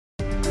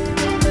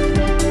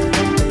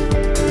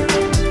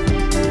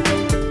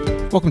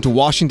Welcome to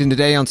Washington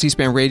Today on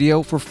C-SPAN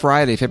Radio for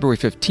Friday, February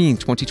 15,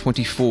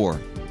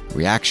 2024.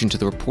 Reaction to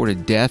the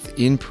reported death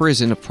in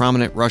prison of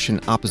prominent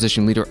Russian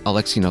opposition leader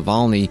Alexei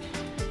Navalny.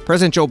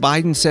 President Joe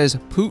Biden says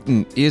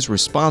Putin is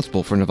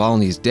responsible for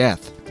Navalny's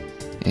death.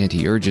 And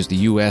he urges the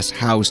U.S.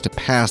 House to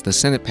pass the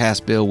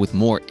Senate-passed bill with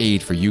more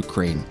aid for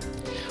Ukraine.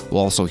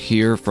 We'll also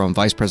hear from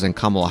Vice President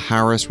Kamala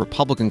Harris,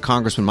 Republican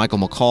Congressman Michael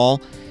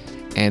McCaul,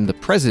 and the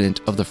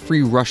president of the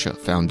Free Russia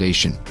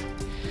Foundation.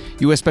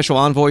 U.S. Special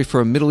Envoy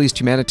for Middle East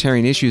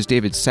Humanitarian Issues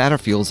David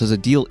Satterfield says a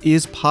deal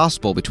is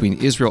possible between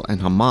Israel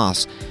and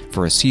Hamas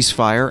for a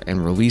ceasefire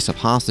and release of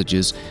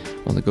hostages,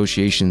 while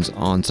negotiations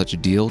on such a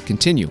deal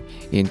continue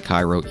in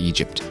Cairo,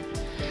 Egypt.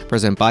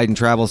 President Biden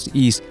travels to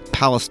East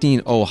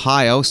Palestine,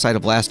 Ohio, site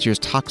of last year's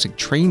toxic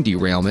train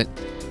derailment,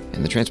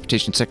 and the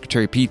Transportation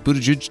Secretary Pete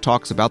Buttigieg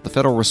talks about the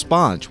federal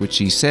response, which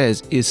he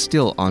says is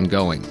still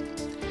ongoing.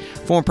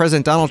 Former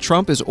President Donald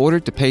Trump is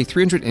ordered to pay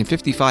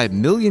 $355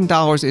 million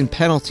in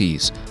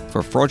penalties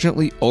for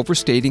fraudulently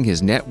overstating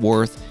his net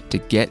worth to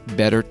get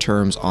better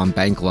terms on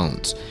bank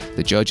loans.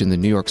 The judge in the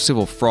New York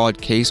civil fraud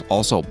case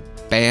also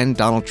banned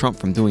Donald Trump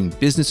from doing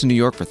business in New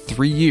York for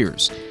 3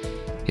 years.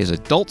 His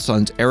adult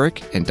sons,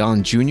 Eric and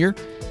Don Jr.,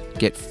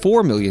 get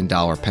 $4 million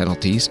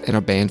penalties and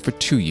are banned for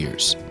 2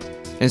 years.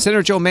 And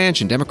Senator Joe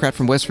Manchin, Democrat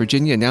from West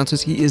Virginia,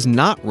 announces he is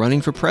not running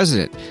for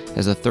president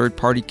as a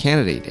third-party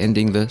candidate,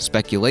 ending the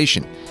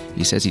speculation.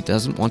 He says he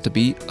doesn't want to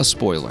be a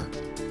spoiler.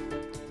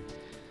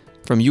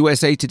 From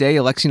USA Today,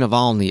 Alexei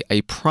Navalny,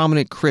 a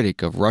prominent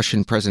critic of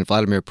Russian President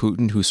Vladimir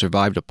Putin who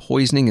survived a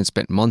poisoning and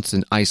spent months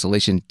in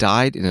isolation,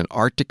 died in an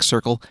Arctic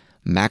Circle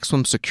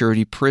maximum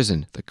security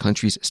prison, the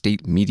country's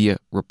state media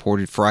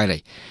reported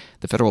Friday.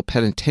 The Federal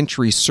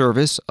Penitentiary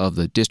Service of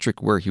the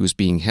district where he was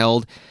being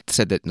held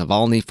said that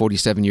Navalny,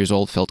 47 years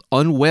old, felt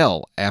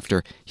unwell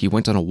after he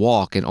went on a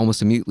walk and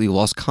almost immediately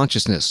lost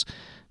consciousness.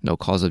 No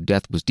cause of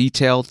death was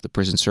detailed. The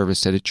prison service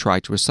said it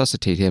tried to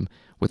resuscitate him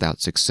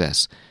without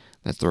success.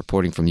 That's the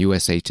reporting from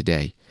USA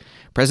Today.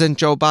 President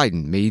Joe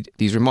Biden made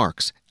these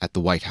remarks at the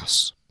White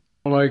House.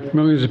 Like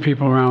millions of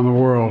people around the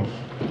world,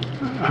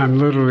 I'm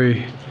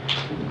literally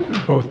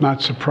both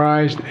not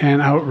surprised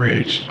and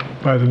outraged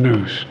by the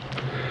news.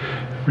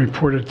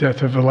 Reported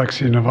death of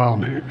Alexei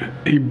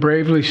Navalny. He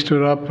bravely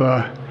stood up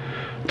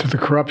to the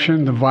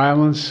corruption, the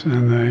violence,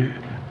 and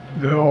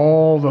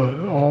all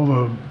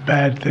the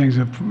bad things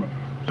that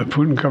the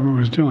Putin government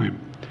was doing.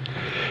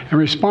 In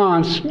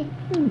response,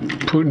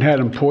 Putin had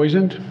him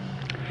poisoned.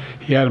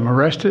 He had him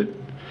arrested.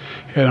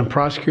 He had him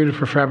prosecuted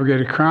for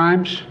fabricated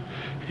crimes.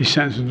 He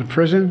sentenced him to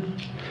prison.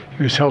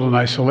 He was held in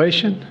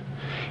isolation.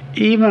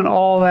 Even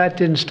all that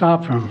didn't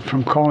stop him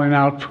from calling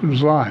out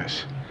Putin's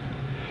lies.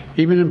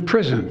 Even in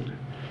prison,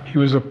 he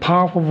was a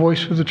powerful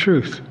voice for the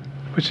truth,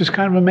 which is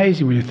kind of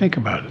amazing when you think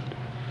about it.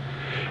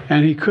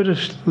 And he could have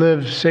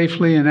lived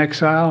safely in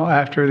exile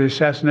after the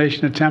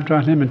assassination attempt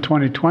on him in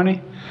 2020,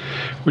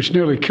 which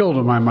nearly killed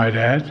him, I might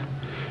add.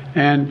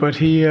 But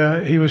he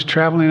was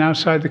traveling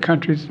outside the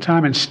country at the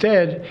time.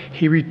 Instead,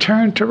 he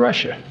returned to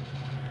Russia.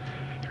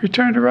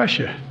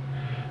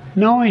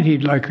 Knowing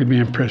he'd likely be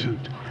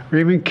imprisoned or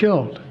even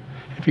killed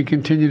if he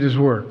continued his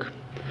work.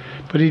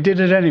 But he did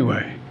it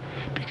anyway,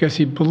 because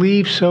he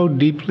believed so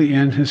deeply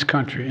in his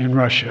country, in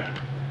Russia.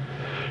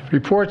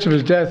 Reports of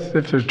his death,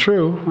 if they're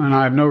true, and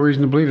I have no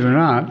reason to believe they're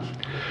not,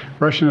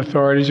 Russian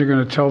authorities are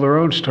going to tell their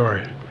own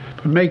story.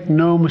 But make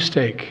no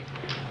mistake,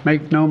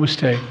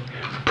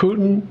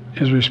 Putin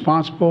is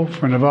responsible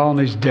for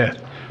Navalny's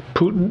death.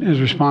 Putin is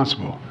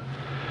responsible.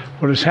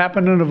 What has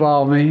happened to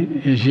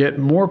Navalny is yet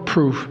more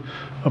proof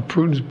of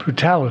Putin's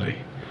brutality.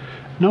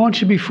 No one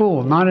should be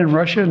fooled, not in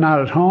Russia, not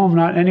at home,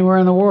 not anywhere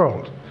in the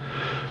world.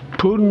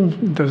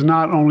 Putin does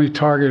not only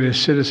target his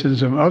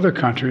citizens of other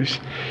countries,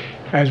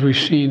 as we've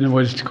seen in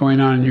what's going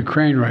on in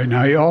Ukraine right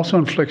now. He also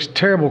inflicts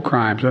terrible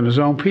crimes on his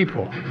own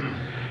people.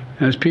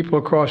 And as people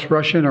across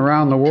Russia and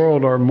around the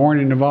world are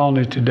mourning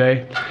Navalny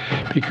today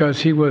because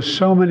he was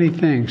so many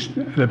things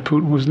that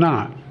Putin was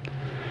not.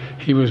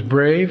 He was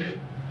brave,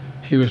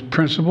 he was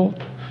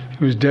principled,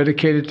 he was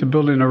dedicated to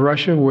building a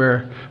Russia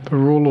where the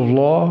rule of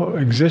law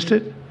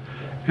existed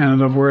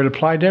and where it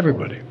applied to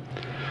everybody.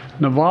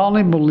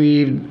 Navalny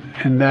believed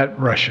in that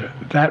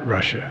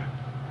Russia.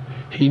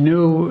 He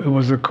knew it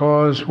was a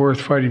cause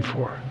worth fighting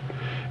for,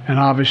 and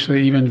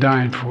obviously even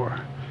dying for.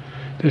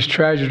 This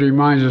tragedy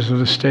reminds us of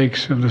the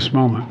stakes of this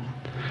moment.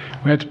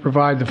 We have to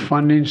provide the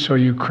funding so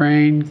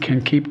Ukraine can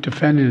keep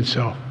defending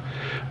itself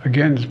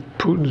against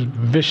Putin's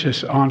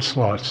vicious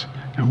onslaughts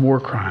and war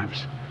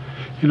crimes.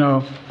 You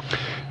know,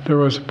 there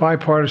was a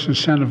bipartisan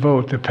Senate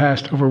vote that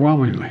passed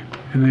overwhelmingly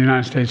in the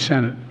United States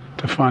Senate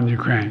to fund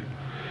Ukraine.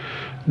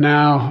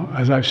 Now,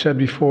 as I've said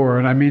before,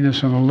 and I mean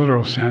this in a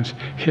literal sense,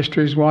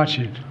 history is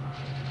watching.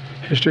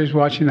 History is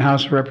watching the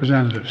House of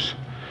Representatives.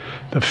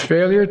 The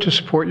failure to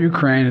support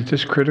Ukraine at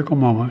this critical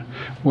moment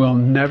will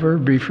never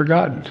be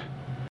forgotten.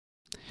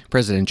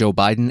 President Joe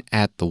Biden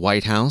at the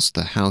White House.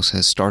 The House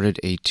has started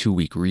a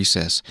 2-week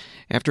recess.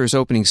 After his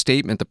opening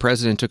statement, the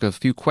president took a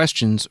few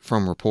questions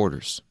from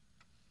reporters.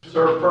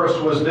 Sir, first,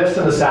 was this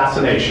an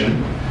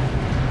assassination?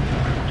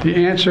 The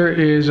answer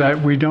is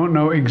we don't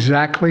know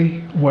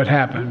exactly what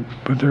happened,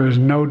 but there is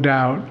no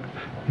doubt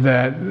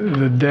that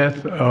the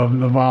death of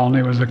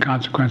Navalny was a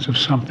consequence of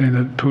something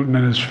that Putin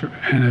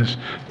and his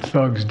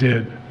thugs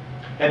did.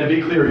 And to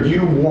be clear,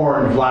 you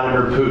warned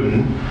Vladimir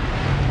Putin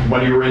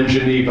when you were in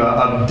Geneva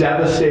of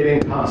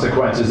devastating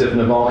consequences if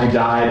Navalny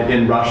died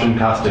in Russian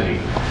custody.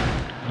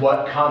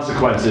 What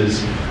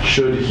consequences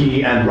should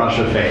he and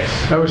Russia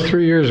face? That was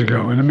 3 years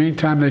ago. In the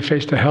meantime, they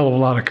faced a hell of a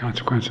lot of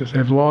consequences.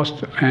 They've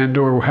lost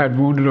and/or had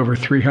wounded over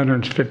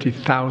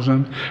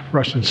 350,000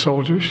 Russian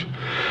soldiers.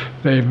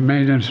 They've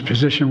made them in a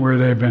position where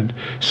they've been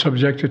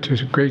subjected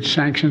to great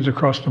sanctions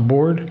across the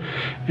board,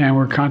 and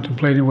we're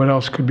contemplating what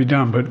else could be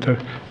done. But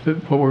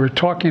what we were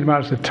talking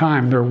about at the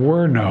time, there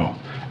were no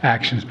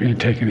actions being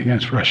taken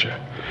against Russia.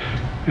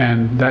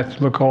 And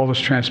look, all that's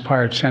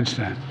transpired since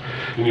then.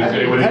 Can you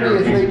say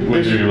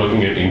whether you're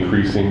looking at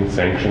increasing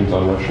sanctions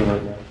on Russia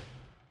right now?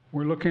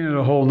 We're looking at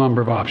a whole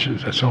number of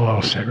options. That's all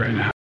I'll say right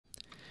now.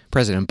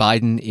 President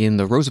Biden in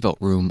the Roosevelt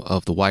Room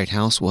of the White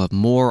House. We'll have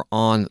more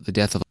on the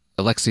death of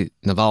Alexei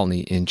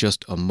Navalny in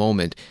just a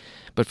moment.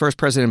 But first,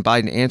 President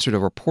Biden answered a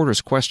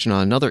reporter's question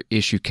on another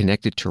issue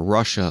connected to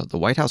Russia. The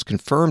White House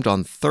confirmed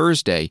on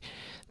Thursday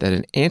that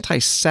an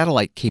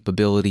anti-satellite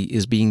capability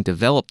is being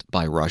developed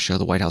by Russia.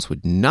 The White House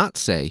would not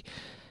say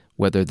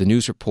whether the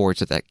news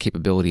reports that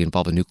capability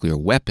involve a nuclear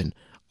weapon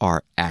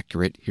are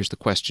accurate. Here's the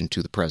question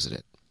to the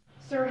president.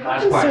 Sir, how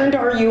concerned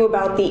are you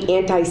about the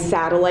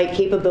anti-satellite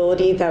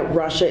capability that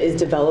Russia is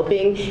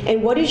developing,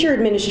 and what is your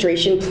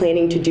administration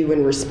planning to do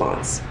in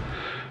response?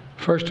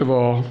 First of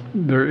all,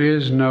 there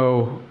is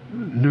no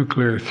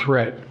nuclear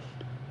threat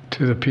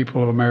to the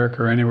people of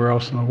America or anywhere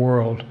else in the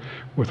world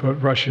with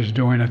what Russia is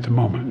doing at the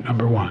moment,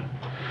 number one.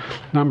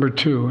 Number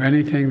two,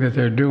 anything that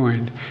they're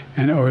doing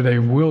or they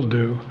will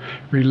do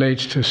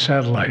relates to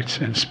satellites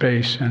and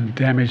space and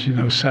damaging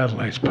those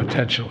satellites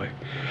potentially.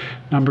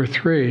 Number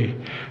three,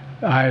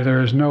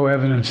 there is no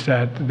evidence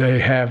that they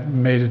have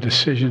made a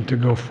decision to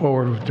go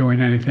forward with doing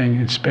anything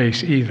in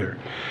space either.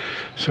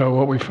 So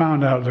what we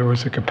found out, there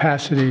was a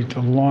capacity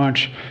to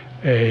launch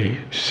a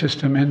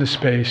system into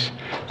space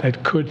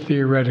that could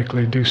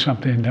theoretically do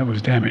something that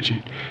was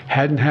damaging.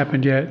 Hadn't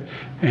happened yet,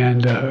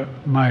 and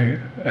my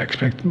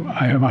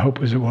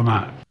hope is it will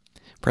not.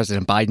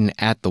 President Biden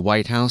at the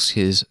White House,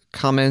 his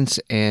comments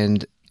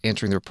and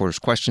answering the reporters'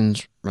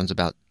 questions runs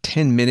about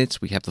 10 minutes.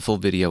 We have the full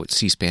video at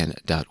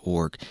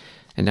cspan.org.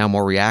 And now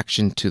more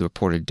reaction to the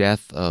reported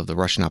death of the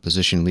Russian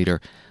opposition leader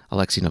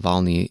Alexei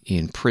Navalny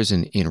in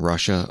prison in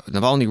Russia.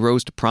 Navalny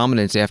rose to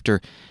prominence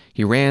after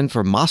he ran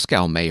for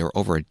Moscow mayor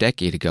over a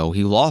decade ago.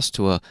 He lost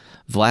to a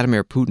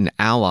Vladimir Putin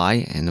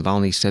ally, and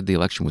Navalny said the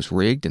election was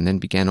rigged and then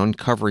began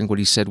uncovering what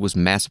he said was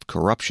massive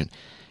corruption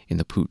in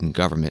the Putin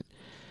government.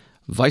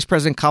 Vice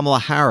President Kamala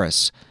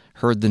Harris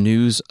heard the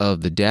news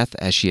of the death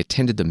as she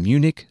attended the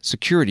Munich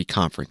Security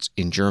Conference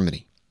in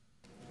Germany.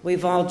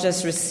 We've all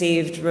just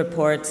received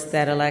reports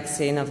that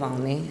Alexei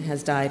Navalny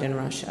has died in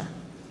Russia.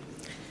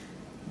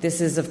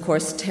 This is, of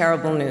course,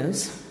 terrible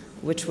news,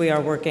 which we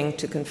are working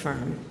to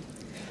confirm.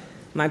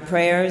 My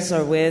prayers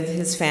are with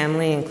his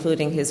family,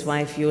 including his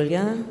wife,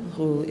 Yulia,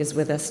 who is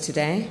with us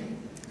today.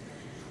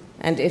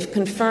 And if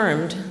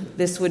confirmed,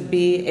 this would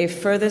be a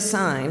further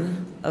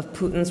sign of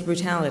Putin's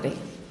brutality.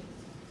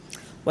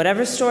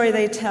 Whatever story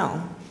they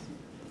tell,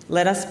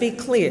 let us be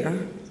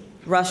clear,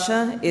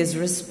 Russia is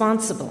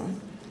responsible.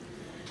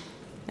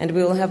 And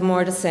we will have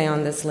more to say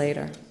on this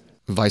later.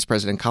 Vice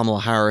President Kamala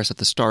Harris at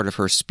the start of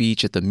her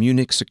speech at the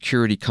Munich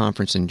Security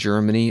Conference in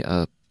Germany,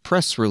 a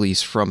press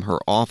release from her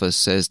office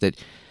says that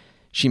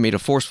she made a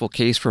forceful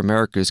case for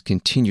America's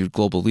continued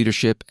global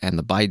leadership and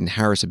the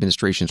Biden-Harris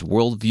administration's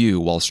worldview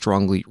while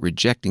strongly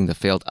rejecting the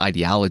failed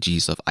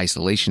ideologies of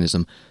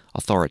isolationism,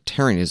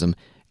 authoritarianism,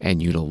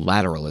 and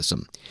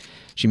unilateralism.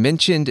 She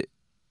mentioned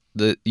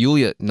the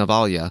Yulia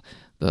Navalny,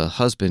 the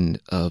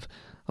husband of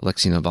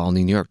Alexei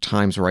Navalny. New York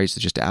Times writes that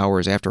just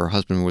hours after her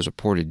husband was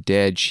reported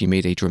dead, she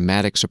made a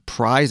dramatic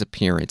surprise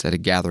appearance at a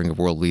gathering of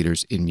world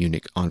leaders in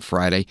Munich on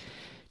Friday.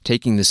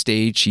 Taking the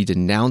stage, she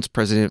denounced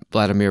President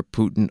Vladimir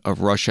Putin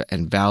of Russia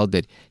and vowed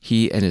that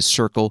he and his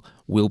circle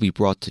will be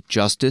brought to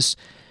justice.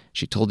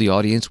 She told the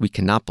audience, "We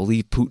cannot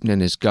believe Putin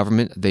and his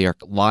government. They are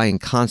lying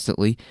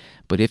constantly.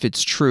 But if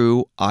it's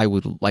true, I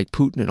would like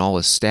Putin and all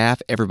his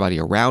staff, everybody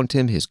around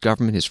him, his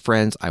government, his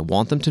friends, I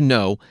want them to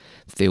know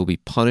that they will be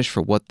punished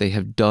for what they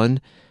have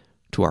done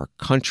to our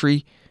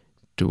country,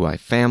 to my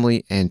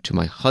family, and to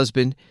my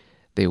husband.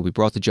 They will be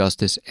brought to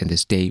justice, and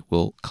this day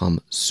will come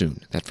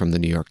soon." That from the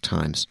New York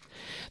Times.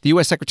 The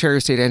U.S. Secretary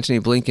of State Antony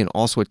Blinken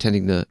also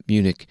attending the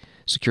Munich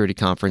Security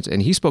Conference,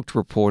 and he spoke to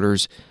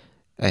reporters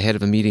ahead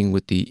of a meeting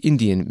with the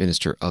Indian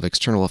Minister of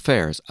External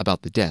Affairs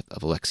about the death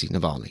of Alexei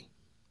Navalny.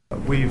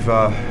 We've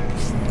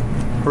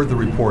heard the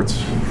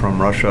reports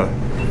from Russia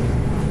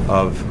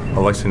of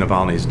Alexei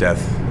Navalny's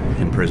death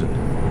in prison.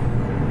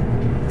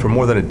 For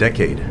more than a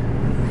decade,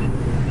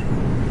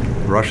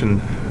 the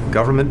Russian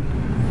government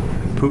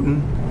and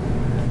Putin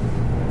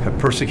have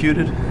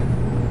persecuted,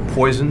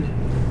 poisoned,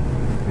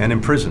 and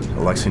imprisoned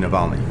Alexei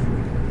Navalny.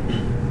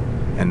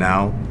 And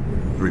now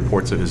the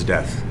reports of his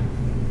death.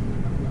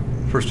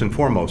 First and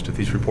foremost, if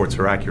these reports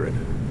are accurate,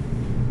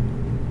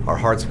 our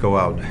hearts go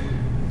out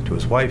to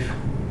his wife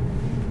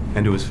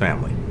and to his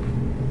family.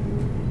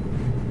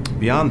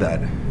 Beyond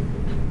that,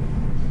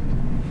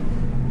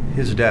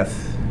 his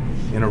death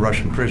in a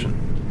Russian prison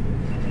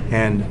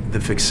and the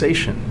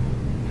fixation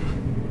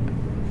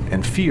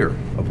and fear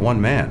of one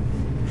man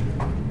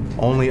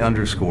only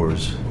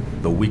underscores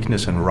the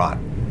weakness and rot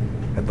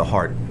at the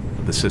heart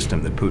of the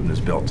system that Putin has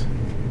built.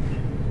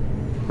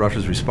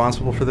 Russia's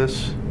responsible for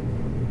this.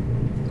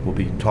 We'll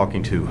be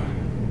talking to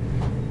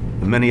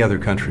the many other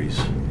countries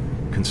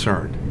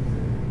concerned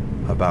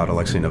about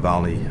Alexei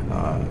Navalny,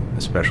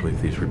 especially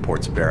if these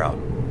reports bear out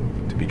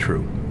to be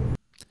true.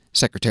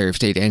 Secretary of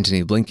State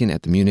Antony Blinken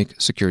at the Munich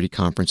Security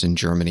Conference in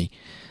Germany.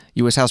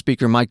 U.S. House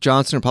Speaker Mike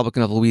Johnson,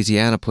 Republican of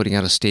Louisiana, putting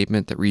out a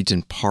statement that reads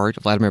in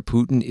part, Vladimir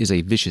Putin is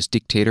a vicious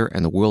dictator,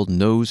 and the world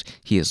knows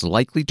he is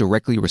likely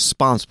directly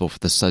responsible for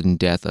the sudden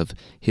death of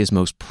his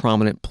most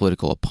prominent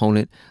political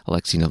opponent,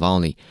 Alexei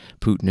Navalny.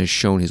 Putin has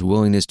shown his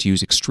willingness to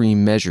use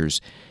extreme measures,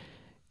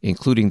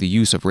 including the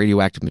use of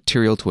radioactive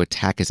material to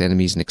attack his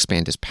enemies and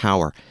expand his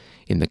power.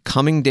 In the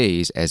coming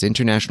days, as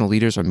international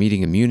leaders are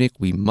meeting in Munich,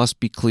 we must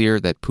be clear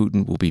that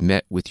Putin will be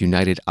met with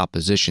united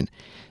opposition.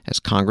 As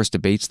Congress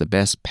debates the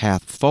best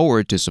path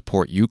forward to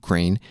support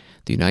Ukraine,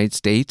 the United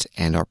States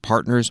and our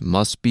partners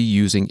must be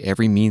using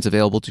every means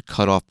available to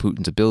cut off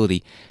Putin's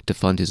ability to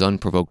fund his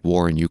unprovoked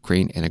war in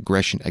Ukraine and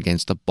aggression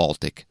against the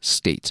Baltic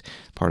states.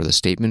 Part of the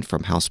statement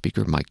from House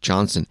Speaker Mike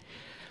Johnson.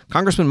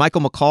 Congressman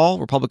Michael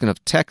McCaul, Republican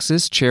of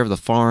Texas, chair of the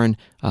Foreign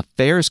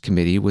Affairs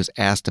Committee, was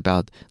asked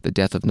about the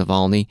death of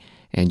Navalny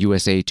and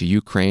U.S. aid to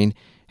Ukraine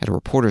at a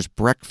reporter's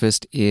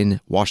breakfast in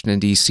Washington,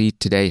 D.C.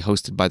 today,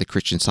 hosted by the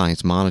Christian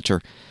Science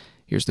Monitor.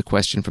 Here's the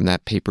question from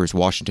that paper's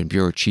Washington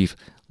bureau chief,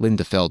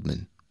 Linda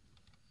Feldman.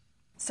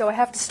 So I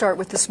have to start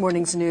with this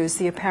morning's news,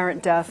 the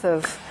apparent death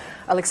of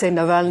Alexei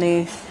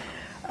Navalny.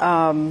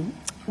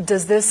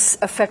 Does this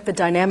affect the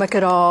dynamic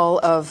at all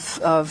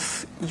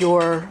of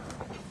your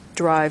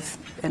drive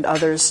and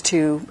others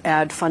to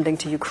add funding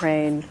to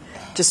Ukraine?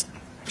 Just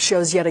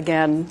shows yet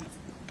again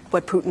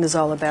what Putin is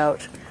all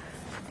about.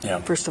 Yeah.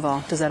 First of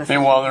all, does that affect?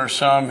 And while there are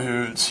some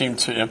who seem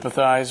to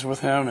empathize with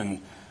him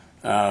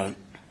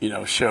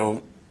and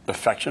show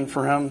affection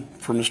for him,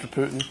 for Mr.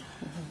 Putin,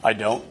 I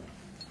don't.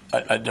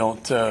 I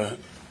don't.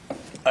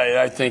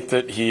 I think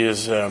that he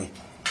is.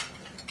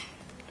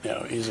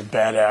 He's a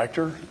bad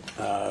actor.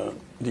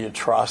 The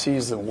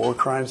atrocities, the war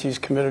crimes he's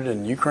committed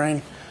in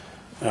Ukraine,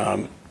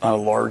 on a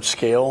large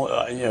scale,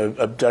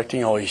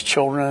 abducting all these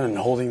children and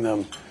holding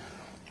them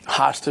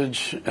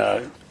hostage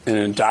and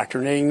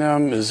indoctrinating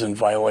them is in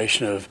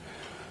violation of,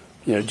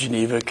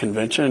 Geneva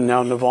Convention. And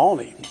now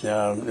Navalny,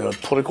 a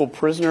political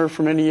prisoner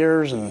for many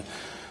years, and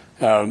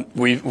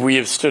we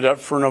have stood up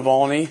for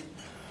Navalny.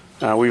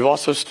 We've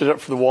also stood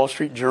up for the Wall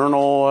Street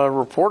Journal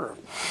reporter.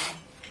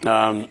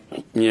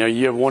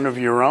 You have one of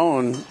your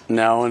own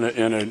now in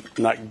a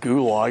not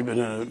gulag, but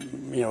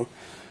in a,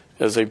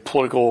 as a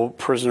political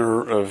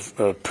prisoner of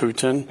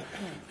Putin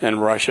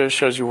and Russia. It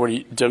shows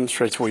you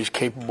demonstrates what he's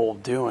capable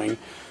of doing.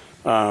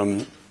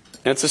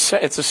 It's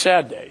a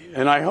sad day,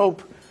 and I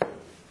hope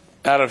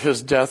out of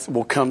his death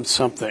will come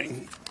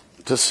something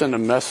to send a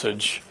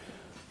message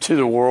to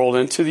the world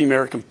and to the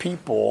American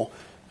people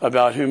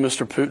about who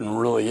Mr. Putin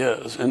really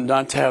is, and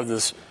not to have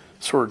this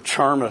sort of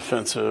charm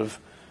offensive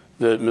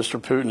that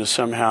Mr. Putin is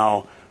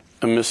somehow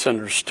a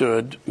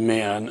misunderstood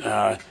man,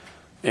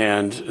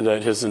 and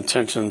that his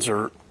intentions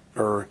are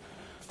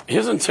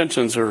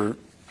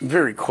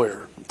very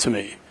clear to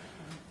me.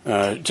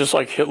 Just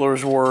like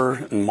Hitler's were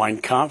in Mein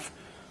Kampf,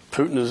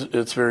 Putin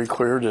it's very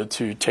clear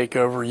to take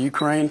over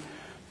Ukraine,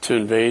 to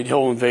invade.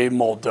 He'll invade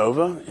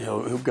Moldova.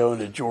 He'll go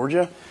into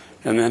Georgia,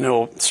 and then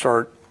he'll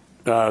start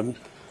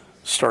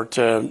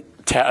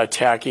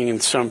attacking in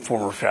some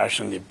form or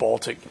fashion the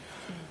Baltic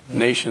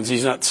nations.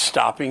 He's not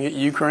stopping at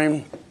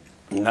Ukraine,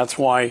 and that's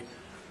why,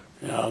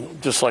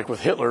 just like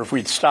with Hitler, if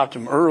we'd stopped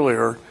him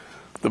earlier,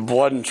 the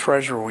blood and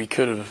treasure we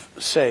could have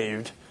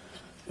saved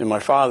in my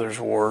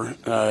father's war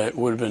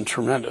would have been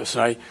tremendous.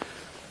 And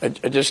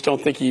I just don't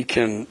think you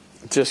can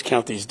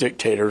discount these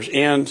dictators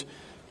and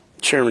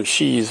Chairman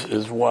Xi's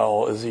as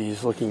well as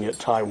he's looking at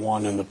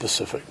Taiwan and the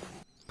Pacific.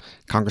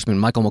 Congressman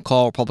Michael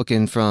McCaul,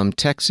 Republican from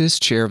Texas,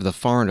 chair of the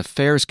Foreign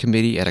Affairs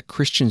Committee at a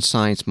Christian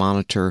Science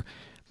Monitor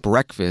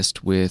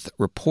breakfast with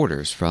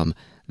reporters from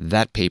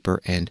that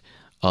paper and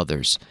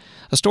others.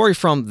 A story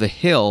from The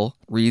Hill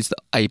reads,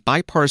 a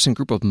bipartisan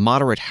group of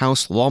moderate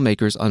House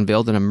lawmakers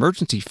unveiled an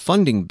emergency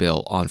funding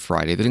bill on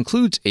Friday that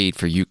includes aid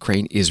for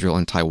Ukraine, Israel,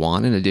 and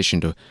Taiwan, in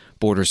addition to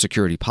border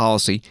security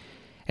policy,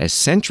 as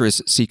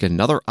centrists seek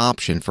another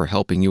option for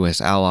helping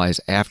U.S. allies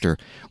after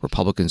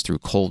Republicans threw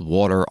cold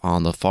water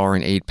on the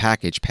foreign aid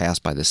package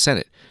passed by the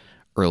Senate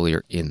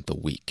earlier in the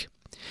week.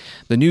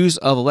 The news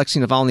of Alexei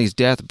Navalny's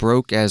death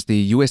broke as the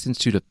U.S.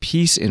 Institute of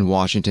Peace in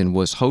Washington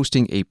was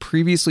hosting a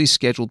previously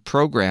scheduled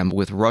program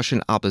with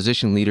Russian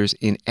opposition leaders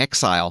in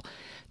exile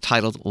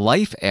titled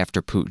Life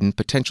After Putin,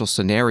 Potential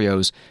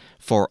Scenarios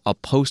for a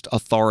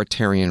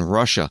Post-Authoritarian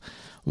Russia.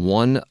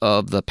 One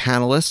of the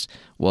panelists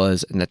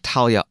was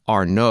Natalia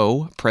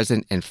Arnault,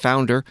 president and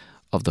founder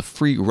of the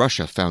Free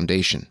Russia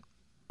Foundation.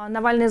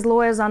 Navalny's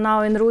lawyers are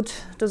now en route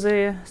to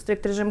the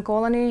strict regime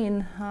colony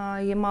in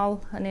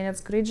Yamal,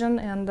 Nenetsk region,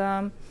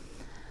 and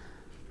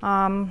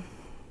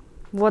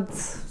what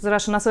the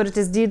Russian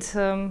authorities did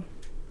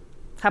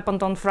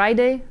happened on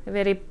Friday.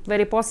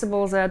 Very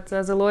possible that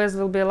the lawyers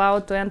will be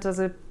allowed to enter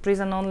the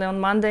prison only on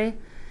Monday,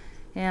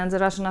 and the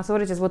Russian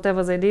authorities,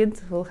 whatever they did,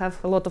 will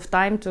have a lot of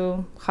time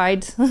to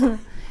hide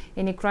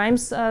any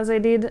crimes they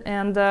did.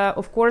 And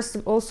of course,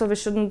 also we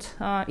shouldn't,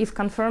 if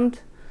confirmed,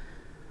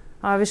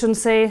 we shouldn't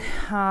say,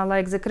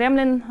 like the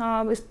Kremlin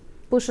is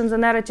pushing the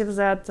narrative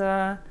that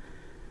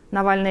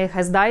Navalny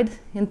has died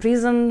in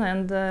prison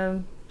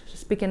and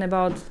speaking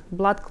about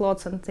blood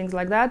clots and things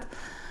like that,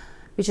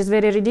 which is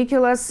very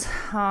ridiculous.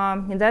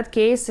 In that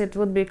case, it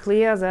would be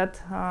clear that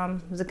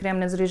the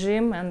Kremlin's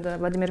regime and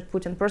Vladimir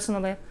Putin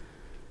personally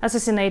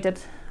assassinated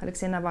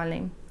Alexei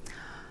Navalny.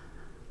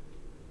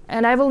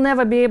 And I will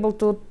never be able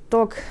to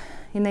talk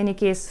in any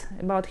case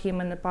about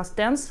him in the past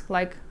tense,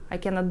 like I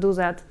cannot do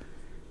that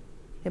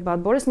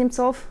about Boris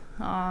Nemtsov.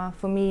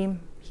 For me,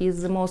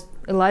 he's the most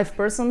alive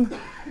person.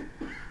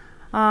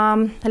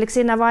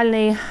 Alexei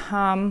Navalny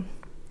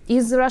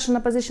is the Russian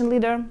opposition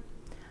leader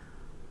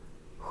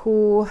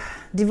who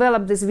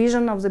developed this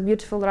vision of the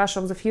beautiful Russia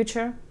of the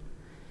future.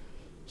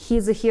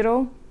 He's a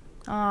hero.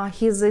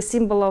 He's a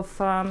symbol of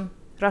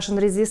Russian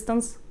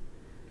resistance,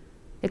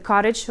 a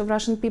courage of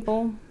Russian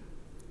people.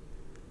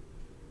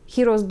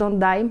 Heroes don't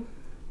die.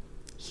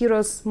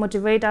 Heroes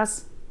motivate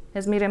us,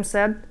 as Miriam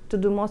said, to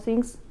do more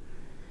things.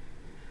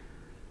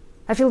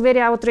 I feel very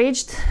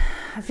outraged.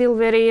 I feel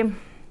very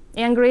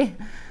angry.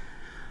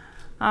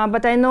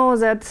 But I know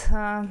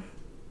that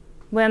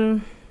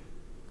when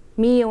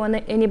me or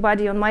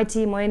anybody on my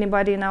team or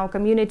anybody in our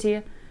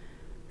community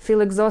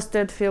feel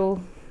exhausted, feel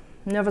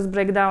nervous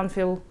breakdown,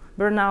 feel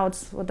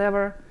burnouts,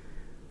 whatever,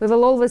 we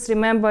will always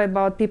remember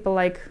about people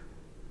like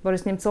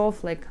Boris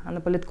Nemtsov, like Anna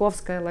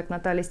Politkovskaya, like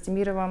Natalia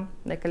Stemirova,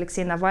 like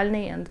Alexei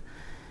Navalny,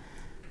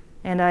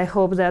 and I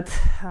hope that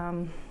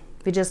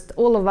we just,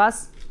 all of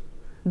us,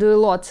 do a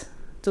lot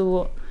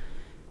to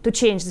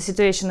change the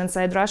situation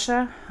inside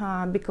Russia,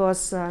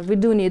 because we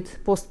do need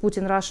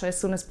post-Putin Russia as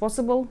soon as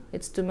possible.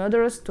 It's too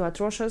murderous, too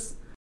atrocious.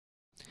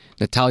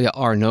 Natalia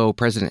Arnault,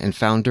 president and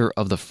founder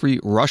of the Free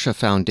Russia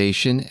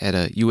Foundation, at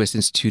a U.S.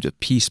 Institute of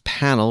Peace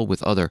panel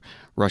with other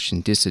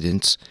Russian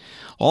dissidents.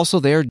 Also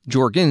there,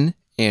 Georgian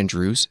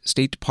Andrews,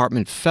 State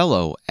Department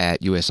fellow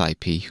at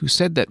USIP, who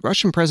said that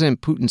Russian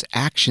President Putin's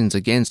actions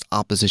against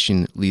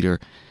opposition leader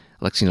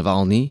Alexei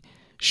Navalny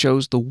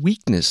shows the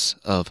weakness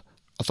of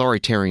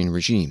authoritarian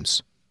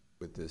regimes.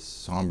 With this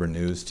somber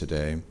news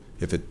today,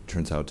 if it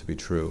turns out to be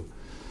true,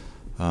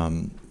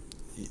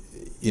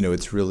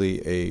 it's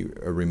really a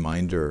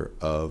reminder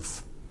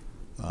of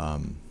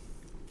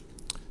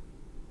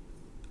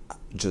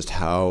just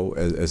how,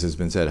 as has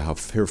been said, how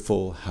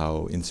fearful,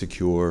 how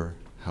insecure,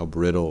 how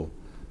brittle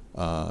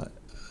an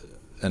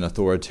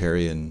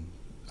authoritarian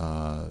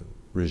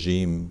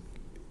regime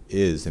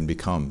is and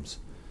becomes.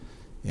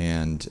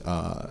 And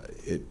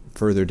it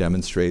further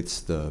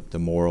demonstrates the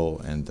moral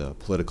and the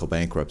political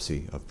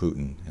bankruptcy of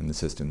Putin and the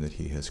system that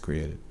he has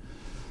created.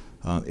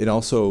 It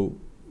also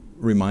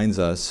reminds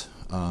us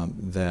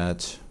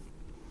that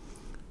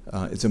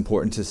it's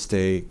important to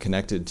stay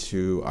connected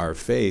to our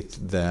faith,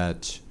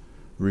 that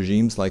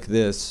regimes like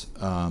this,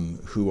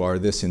 who are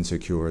this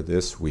insecure,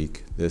 this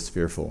weak, this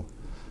fearful,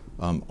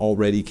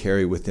 already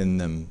carry within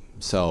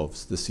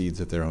themselves the seeds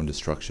of their own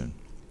destruction.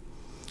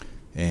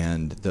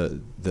 And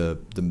the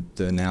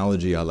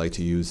analogy I like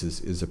to use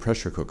is a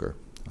pressure cooker.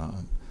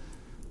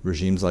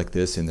 Regimes like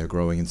this, in their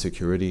growing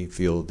insecurity,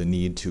 feel the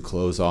need to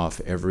close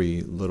off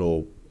every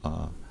little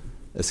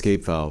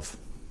escape valve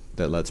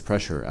that lets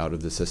pressure out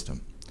of the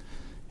system.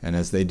 And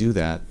as they do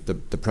that,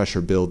 the pressure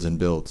builds and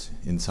builds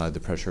inside the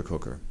pressure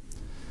cooker.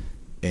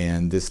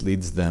 And this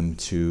leads them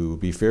to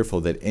be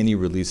fearful that any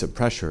release of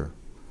pressure,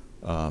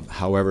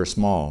 however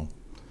small,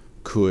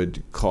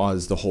 could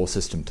cause the whole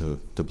system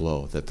to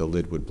blow, that the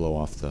lid would blow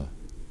off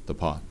the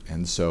pot.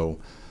 And so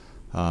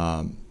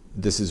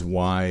this is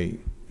why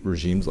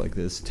regimes like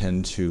this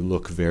tend to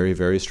look very,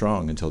 very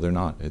strong until they're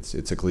not.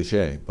 It's a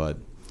cliche, but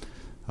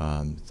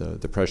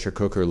the pressure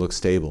cooker looks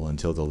stable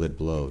until the lid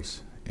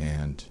blows.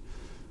 And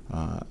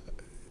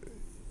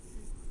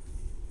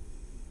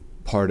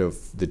part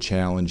of the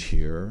challenge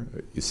here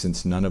is,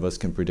 since none of us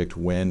can predict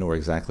when or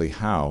exactly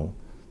how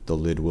the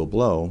lid will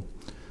blow,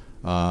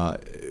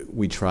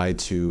 we try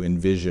to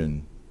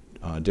envision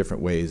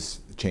different ways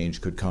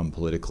change could come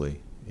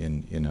politically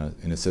in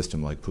a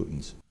system like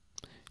Putin's.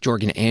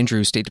 Georgian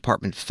Andrews, State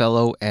Department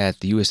fellow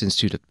at the U.S.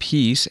 Institute of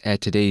Peace, at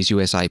today's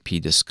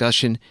USIP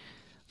discussion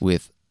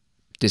with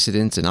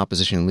dissidents and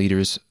opposition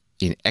leaders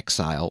in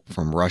exile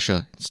from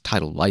Russia. It's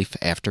titled Life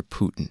After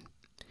Putin.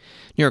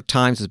 New York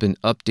Times has been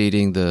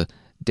updating the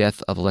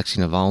death of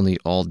Alexei Navalny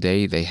all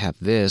day. They have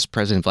this.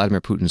 President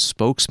Vladimir Putin's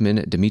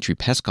spokesman, Dmitry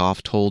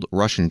Peskov, told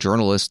Russian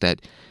journalists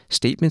that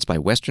statements by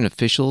Western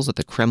officials that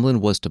the Kremlin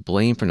was to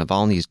blame for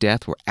Navalny's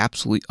death were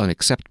absolutely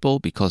unacceptable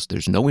because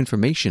there's no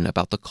information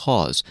about the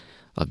cause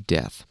of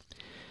death.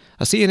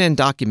 A CNN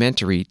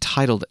documentary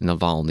titled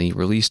Navalny,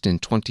 released in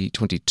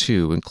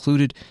 2022,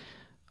 included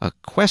a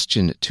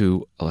question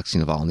to Alexei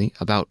Navalny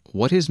about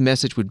what his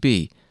message would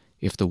be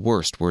if the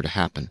worst were to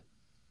happen.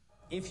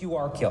 If you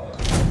are killed,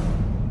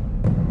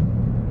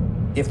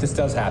 if this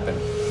does happen,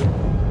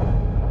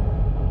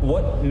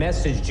 what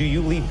message do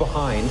you leave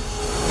behind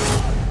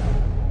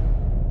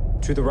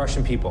to the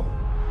Russian people?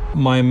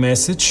 My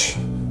message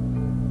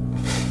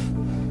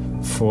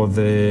for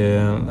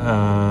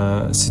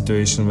the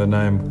situation when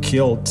I'm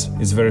killed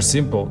is very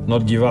simple: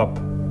 not give up.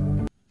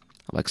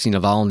 Alexei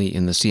Navalny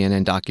in the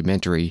CNN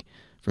documentary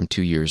from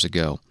 2 years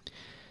ago.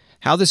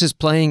 How this is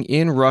playing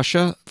in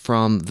Russia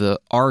from the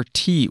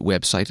RT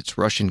website, it's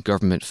Russian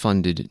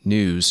government-funded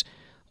news.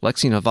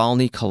 Alexei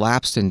Navalny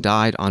collapsed and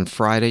died on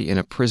Friday in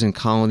a prison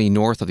colony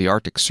north of the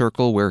Arctic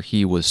Circle where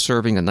he was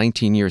serving a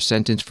 19-year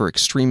sentence for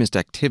extremist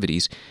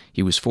activities.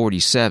 He was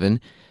 47.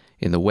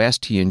 In the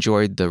West, he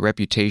enjoyed the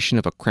reputation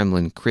of a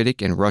Kremlin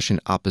critic and Russian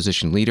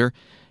opposition leader.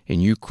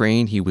 In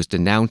Ukraine, he was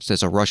denounced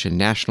as a Russian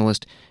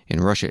nationalist.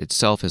 In Russia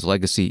itself, his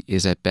legacy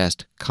is at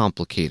best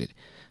complicated.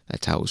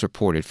 That's how it was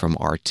reported from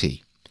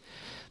RT.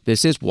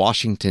 This is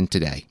Washington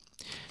Today.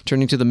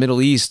 Turning to the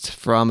Middle East,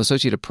 from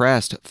Associated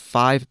Press,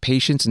 5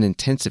 patients in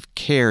intensive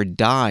care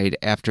died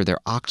after their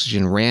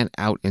oxygen ran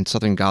out in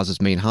southern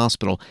Gaza's main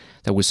hospital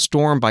that was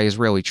stormed by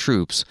Israeli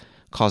troops,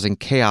 causing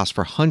chaos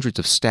for hundreds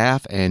of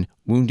staff and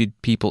wounded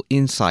people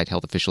inside,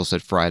 health officials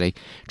said Friday.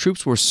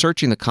 Troops were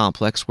searching the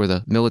complex where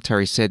the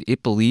military said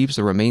it believes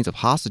the remains of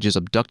hostages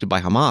abducted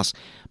by Hamas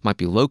might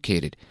be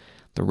located.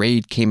 The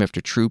raid came after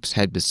troops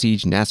had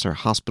besieged Nasser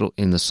Hospital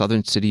in the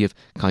southern city of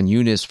Khan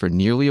Yunis for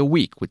nearly a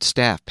week, with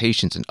staff,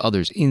 patients, and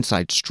others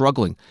inside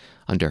struggling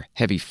under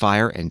heavy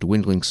fire and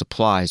dwindling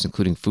supplies,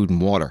 including food and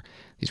water.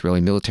 The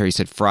Israeli military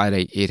said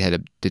Friday it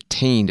had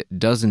detained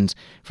dozens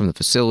from the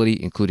facility,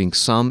 including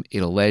some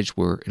it alleged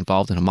were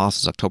involved in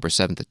Hamas's October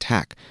 7th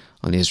attack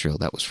on Israel.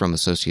 That was from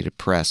Associated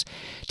Press.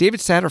 David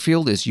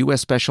Satterfield is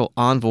U.S. Special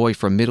Envoy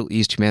for Middle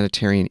East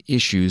Humanitarian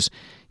Issues.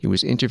 He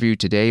was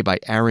interviewed today by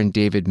Aaron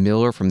David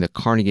Miller from the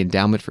Carnegie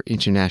Endowment for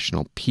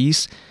International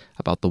Peace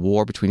about the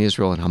war between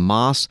Israel and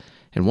Hamas.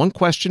 And one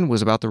question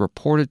was about the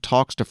reported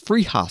talks to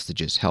free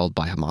hostages held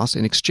by Hamas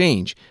in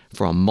exchange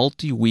for a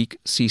multi-week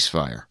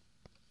ceasefire.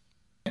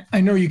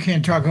 I know you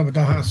can't talk about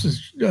the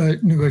hostage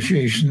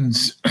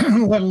negotiations,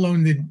 let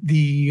alone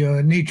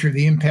the nature of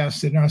the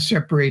impasse that now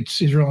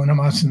separates Israel and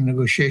Hamas in the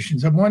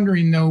negotiations. I'm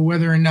wondering, though,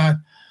 whether or not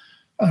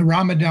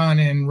Ramadan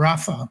and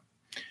Rafah,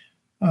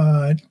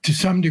 to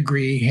some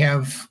degree,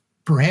 have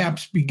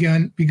perhaps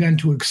begun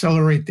to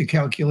accelerate the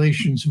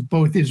calculations of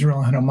both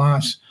Israel and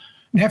Hamas.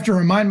 And I have to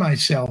remind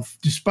myself,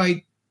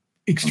 despite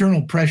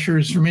external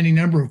pressures from any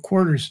number of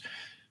quarters,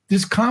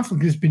 this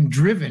conflict has been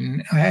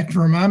driven. I have to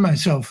remind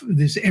myself of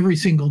this every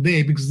single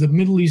day because the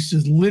Middle East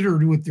is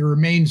littered with the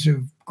remains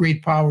of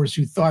great powers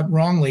who thought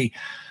wrongly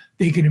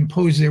they could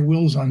impose their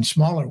wills on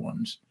smaller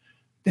ones.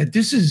 That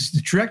this is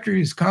the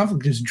trajectory of this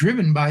conflict is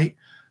driven by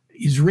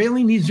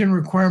Israeli needs and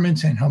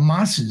requirements and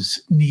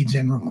Hamas's needs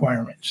and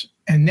requirements.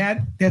 And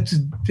that's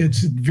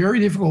a very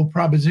difficult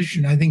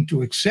proposition, I think,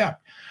 to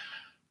accept.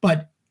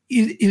 But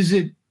is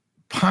it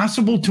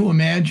possible to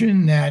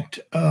imagine that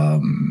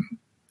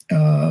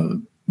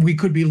we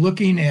could be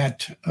looking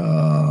at,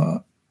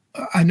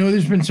 I know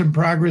there's been some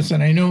progress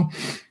and I know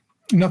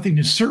nothing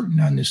is certain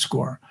on this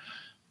score,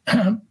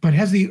 but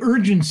has the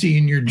urgency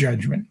in your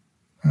judgment,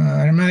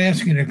 I'm not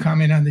asking you to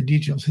comment on the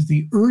details, has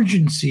the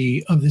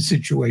urgency of the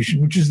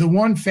situation, which is the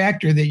one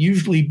factor that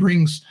usually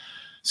brings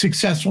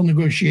successful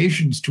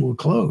negotiations to a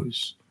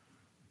close,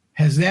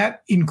 has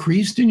that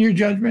increased in your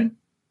judgment?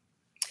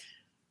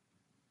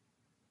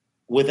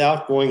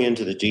 Without going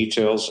into the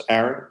details,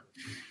 Aaron,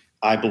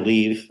 I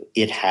believe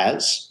it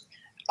has.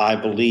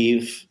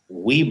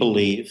 We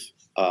believe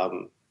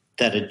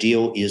that a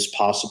deal is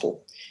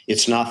possible.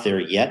 It's not there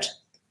yet,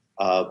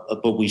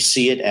 but we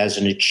see it as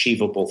an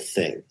achievable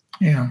thing.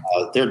 Yeah.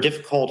 There are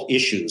difficult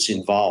issues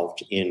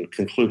involved in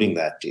concluding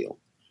that deal,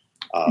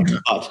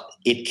 but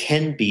it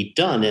can be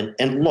done.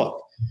 And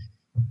look,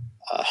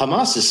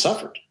 Hamas has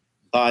suffered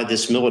by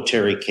this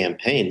military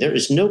campaign. There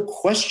is no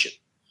question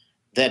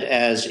that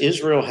as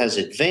Israel has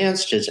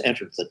advanced, has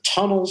entered the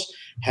tunnels,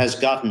 has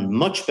gotten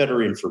much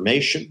better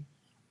information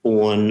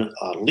on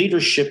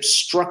leadership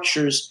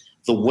structures,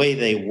 the way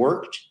they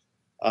worked,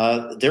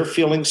 they're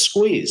feeling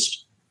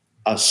squeezed.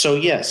 So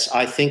yes,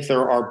 I think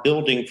there are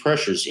building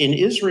pressures. In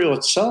Israel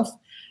itself,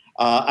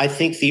 I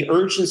think the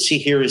urgency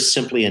here is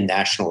simply a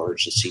national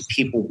urgency.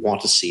 People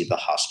want to see the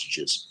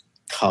hostages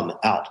come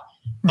out.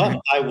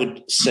 But I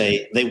would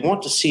say they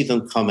want to see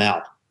them come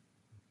out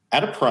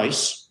at a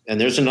price, and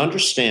there's an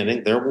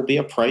understanding there will be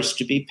a price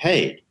to be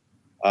paid,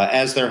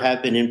 as there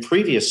have been in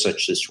previous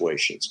such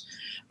situations.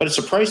 But it's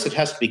a price that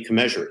has to be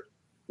commensurate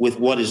with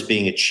what is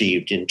being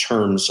achieved in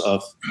terms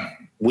of,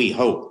 we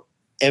hope,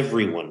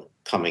 everyone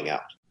coming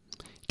out.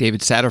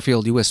 David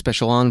Satterfield, U.S.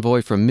 Special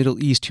Envoy for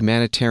Middle East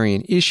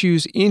Humanitarian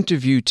Issues,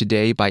 interviewed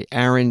today by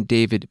Aaron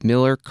David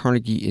Miller,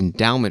 Carnegie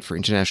Endowment for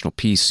International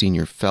Peace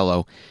Senior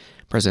Fellow.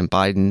 President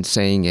Biden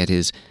saying at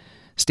his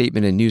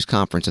statement and news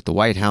conference at the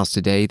White House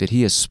today that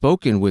he has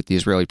spoken with the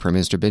Israeli Prime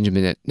Minister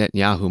Benjamin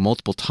Netanyahu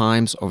multiple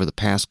times over the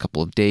past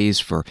couple of days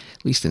for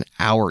at least an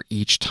hour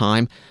each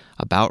time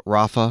about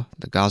Rafah,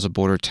 the Gaza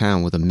border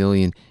town with 1.5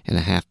 million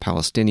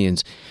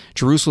Palestinians.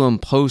 Jerusalem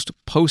Post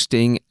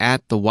posting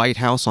at the White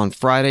House on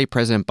Friday,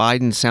 President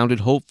Biden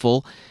sounded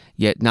hopeful,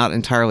 yet not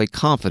entirely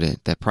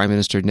confident that Prime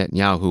Minister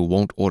Netanyahu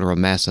won't order a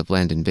massive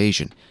land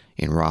invasion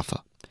in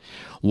Rafah.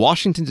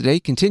 Washington Today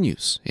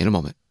continues in a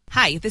moment.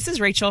 Hi, this is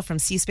Rachel from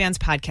C-SPAN's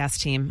podcast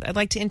team. I'd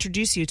like to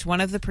introduce you to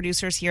one of the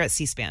producers here at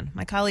C-SPAN,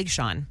 my colleague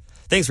Sean.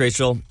 Thanks,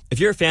 Rachel. If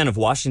you're a fan of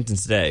Washington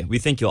Today, we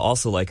think you'll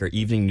also like our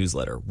evening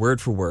newsletter,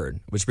 Word for Word,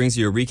 which brings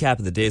you a recap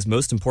of the day's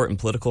most important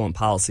political and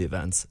policy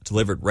events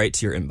delivered right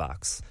to your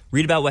inbox.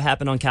 Read about what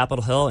happened on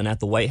Capitol Hill and at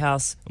the White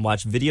House, and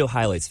watch video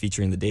highlights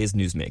featuring the day's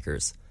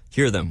newsmakers.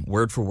 Hear them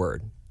word for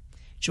word.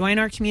 Join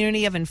our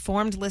community of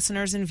informed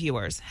listeners and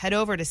viewers. Head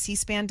over to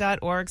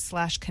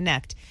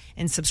cspan.org/connect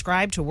and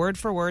subscribe to Word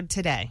for Word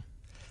today.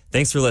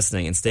 Thanks for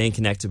listening and staying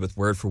connected with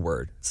Word for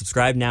Word.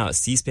 Subscribe now at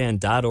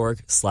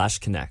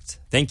cspan.org/connect.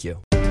 Thank you.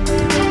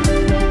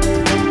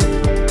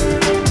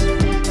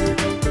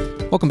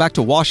 Welcome back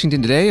to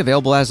Washington Today,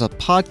 available as a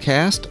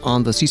podcast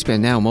on the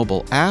C-SPAN Now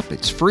mobile app.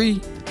 It's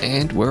free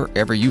and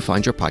wherever you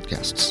find your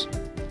podcasts.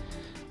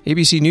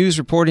 ABC News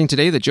reporting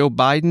today that Joe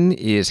Biden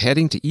is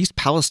heading to East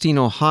Palestine,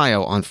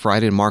 Ohio on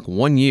Friday to mark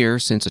 1 year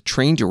since a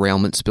train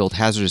derailment spilled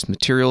hazardous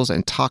materials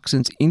and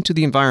toxins into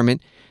the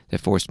environment that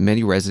forced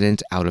many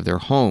residents out of their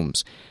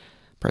homes.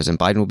 President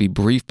Biden will be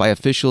briefed by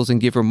officials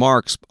and give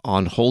remarks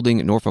on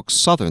holding Norfolk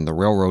Southern, the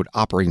railroad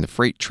operating the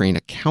freight train,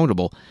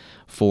 accountable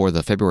for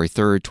the February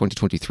 3rd,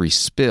 2023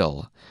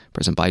 spill.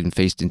 President Biden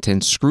faced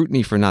intense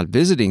scrutiny for not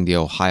visiting the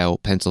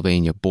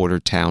Ohio-Pennsylvania border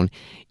town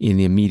in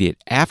the immediate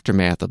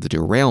aftermath of the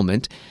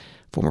derailment.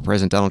 Former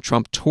President Donald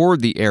Trump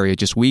toured the area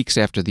just weeks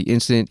after the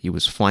incident. He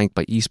was flanked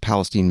by East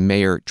Palestine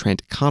Mayor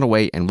Trent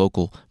Conaway and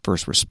local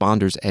first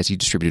responders as he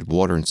distributed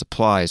water and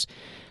supplies.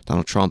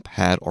 Donald Trump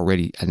had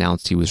already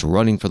announced he was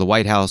running for the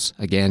White House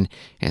again,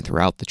 and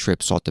throughout the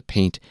trip sought to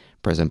paint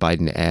President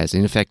Biden as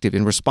ineffective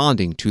in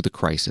responding to the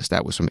crisis.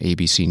 That was from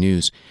ABC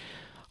News.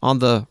 On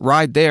the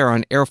ride there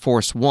on Air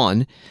Force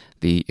One,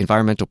 the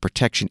Environmental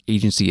Protection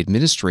Agency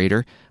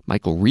Administrator,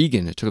 Michael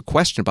Regan, took a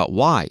question about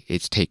why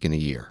it's taken a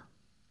year.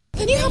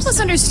 Can you help us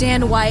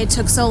understand why it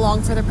took so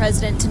long for the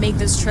president to make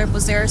this trip?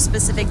 Was there a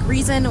specific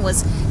reason?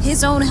 Was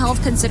his own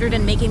health considered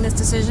in making this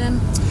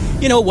decision?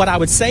 You know, what I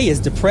would say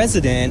is the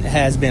president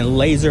has been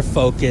laser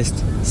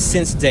focused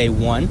since day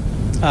one,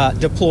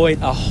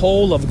 deployed a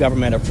whole of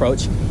government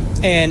approach,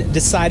 and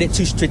decided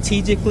to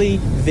strategically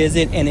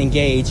visit and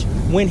engage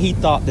when he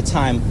thought the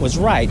time was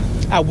right.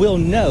 I will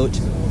note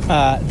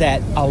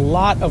that a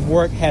lot of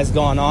work has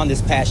gone on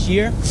this past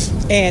year,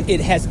 and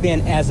it has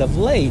been as of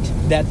late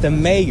that the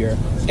mayor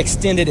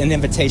extended an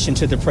invitation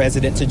to the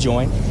president to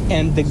join,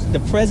 and the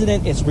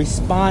president is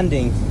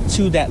responding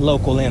to that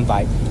local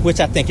invite, which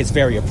I think is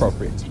very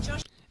appropriate.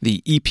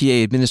 The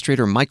EPA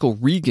Administrator Michael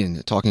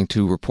Regan talking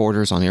to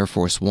reporters on Air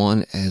Force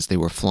One as they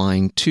were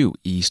flying to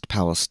East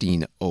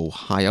Palestine,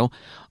 Ohio.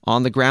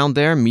 On the ground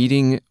there,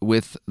 meeting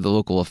with the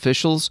local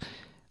officials,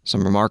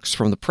 some remarks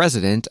from the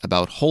president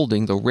about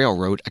holding the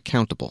railroad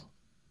accountable.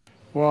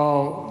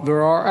 While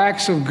there are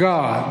acts of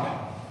God,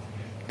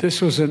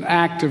 this was an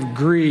act of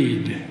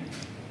greed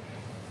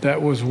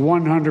that was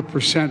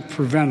 100%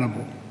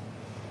 preventable.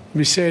 Let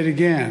me say it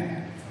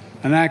again.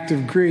 An act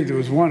of greed that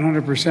was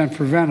 100%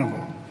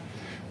 preventable.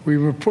 We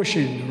were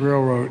pushing the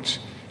railroads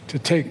to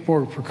take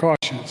more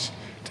precautions,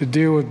 to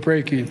deal with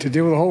braking, to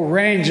deal with a whole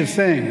range of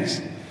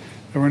things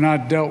that were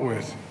not dealt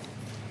with.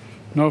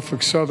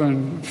 Norfolk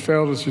Southern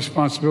failed its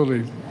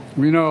responsibility.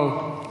 We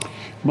know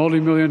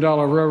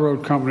multi-million-dollar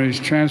railroad companies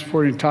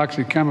transporting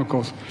toxic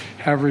chemicals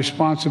have a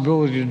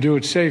responsibility to do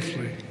it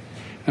safely.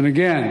 And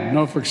again,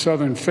 Norfolk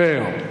Southern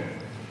failed.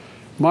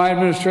 My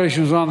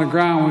administration was on the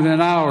ground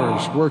within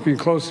hours, working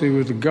closely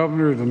with the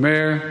governor, the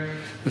mayor,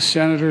 the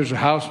senators, the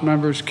House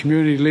members,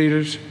 community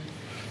leaders,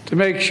 to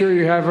make sure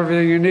you have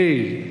everything you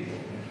need.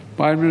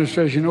 My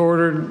administration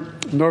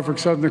ordered Norfolk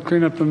Southern to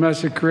clean up the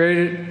mess it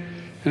created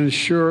and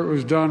ensure it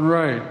was done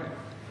right.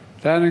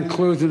 That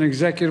includes an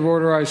executive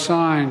order I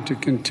signed to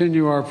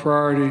continue our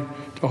priority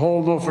to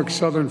hold Norfolk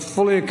Southern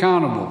fully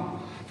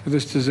accountable for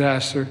this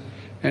disaster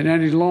and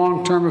any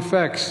long-term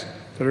effects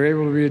that are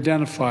able to be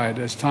identified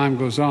as time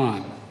goes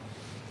on.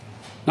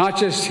 Not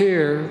just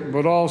here,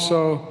 but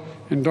also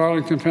in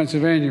Darlington,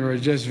 Pennsylvania, where I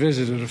just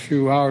visited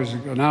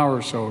an hour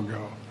or so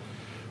ago.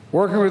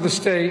 Working with the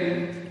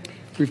state,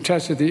 we've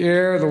tested the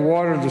air, the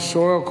water, the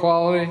soil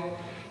quality,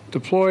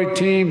 deployed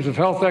teams of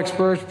health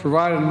experts,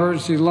 provided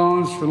emergency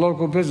loans for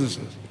local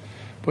businesses.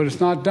 But it's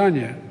not done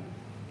yet.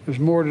 There's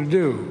more to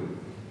do.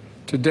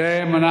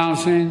 Today, I'm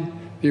announcing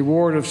the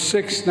award of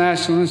 6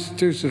 National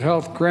Institutes of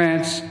Health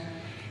grants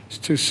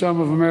to some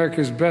of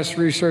America's best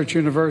research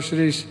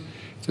universities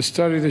to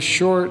study the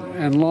short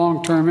and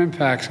long-term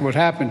impacts of what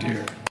happened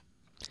here.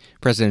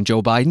 President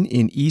Joe Biden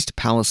in East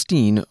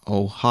Palestine,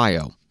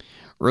 Ohio.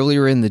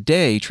 Earlier in the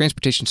day,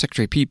 Transportation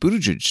Secretary Pete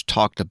Buttigieg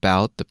talked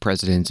about the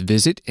president's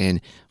visit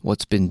and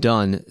what's been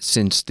done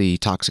since the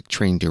toxic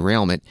train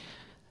derailment.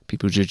 Pete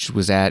Buttigieg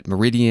was at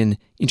Meridian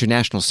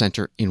International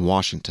Center in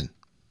Washington.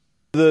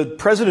 The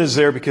president is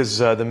there because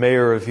the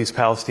mayor of East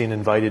Palestine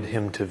invited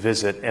him to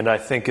visit, and I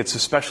think it's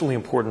especially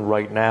important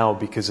right now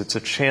because it's a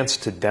chance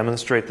to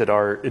demonstrate that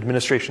our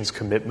administration's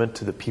commitment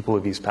to the people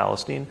of East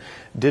Palestine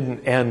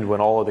didn't end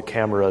when all of the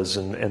cameras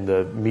and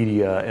the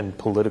media and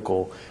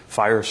political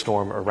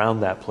firestorm around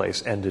that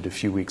place ended a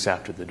few weeks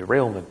after the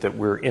derailment, that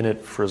we're in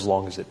it for as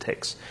long as it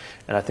takes.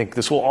 And I think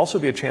this will also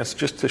be a chance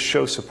just to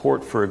show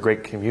support for a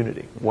great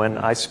community. When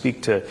I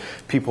speak to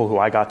people who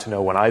I got to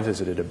know when I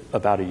visited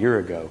about a year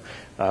ago,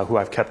 who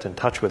I've kept in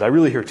touch with, I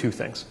really hear 2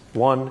 things.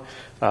 One,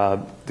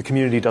 the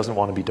community doesn't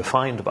want to be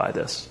defined by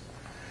this.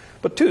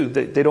 But 2,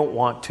 they don't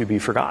want to be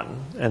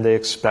forgotten, and they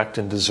expect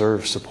and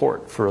deserve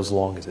support for as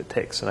long as it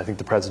takes. And I think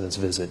the president's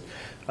visit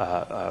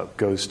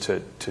goes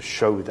to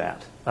show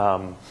that.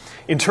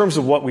 In terms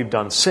of what we've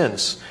done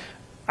since,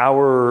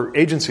 our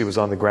agency was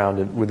on the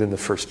ground within the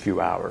first few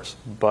hours,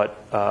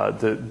 but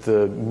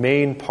the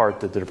main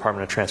part that the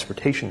Department of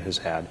Transportation has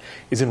had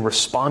is in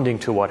responding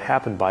to what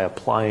happened by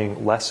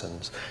applying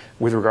lessons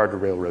with regard to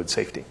railroad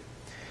safety.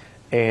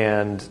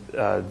 And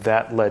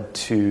that led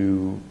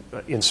to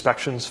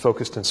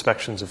focused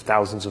inspections of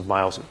thousands of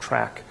miles of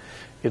track.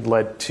 It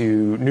led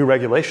to new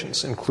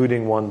regulations,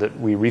 including one that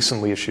we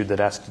recently issued that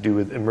has to do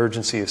with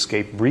emergency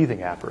escape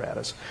breathing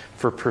apparatus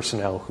for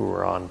personnel who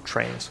are on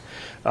trains.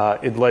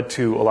 It led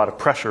to a lot of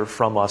pressure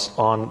from us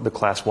on the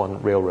Class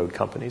 1 railroad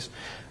companies,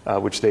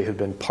 which they have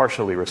been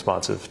partially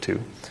responsive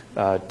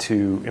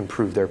to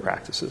improve their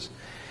practices.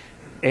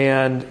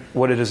 And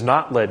what it has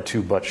not led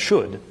to, but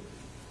should,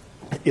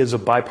 is a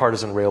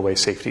bipartisan Railway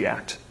Safety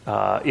Act.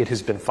 It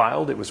has been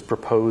filed. It was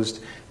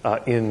proposed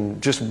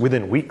in just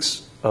within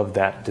weeks of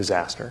that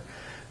disaster.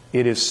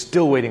 It is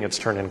still waiting its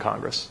turn in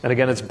Congress. And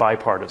again, it's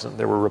bipartisan.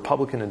 There were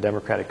Republican and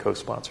Democratic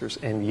co-sponsors,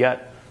 and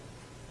yet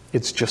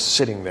it's just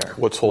sitting there.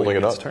 What's holding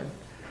it up? Turn.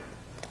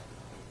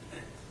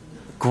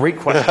 Great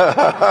question.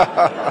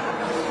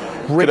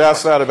 Could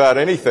ask that about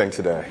anything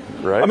today,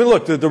 right? I mean,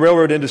 look, the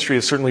railroad industry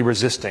is certainly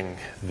resisting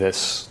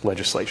this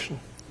legislation.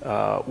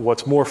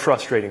 What's more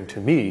frustrating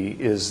to me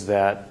is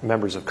that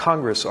members of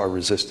Congress are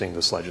resisting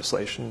this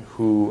legislation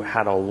who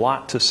had a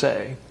lot to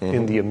say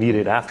in the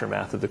immediate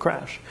aftermath of the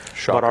crash,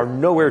 but are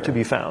nowhere to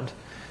be found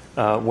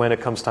when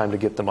it comes time to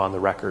get them on the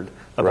record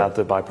about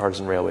the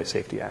Bipartisan Railway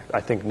Safety Act.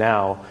 I think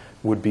now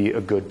would be a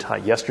good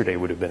time. Yesterday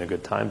would have been a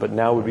good time, but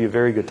now would be a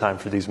very good time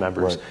for these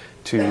members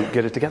to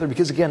get it together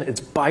because, again,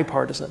 it's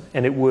bipartisan,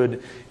 and it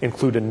would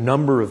include a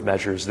number of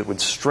measures that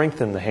would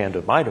strengthen the hand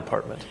of my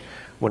department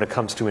when it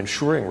comes to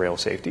ensuring rail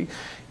safety,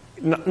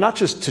 not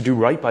just to do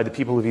right by the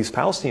people of East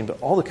Palestine,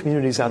 but all the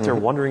communities out there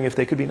wondering if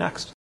they could be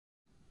next.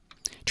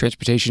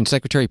 Transportation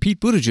Secretary Pete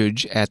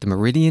Buttigieg at the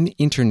Meridian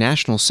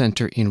International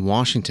Center in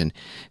Washington.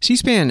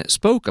 C-SPAN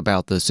spoke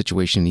about the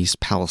situation in East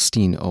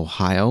Palestine,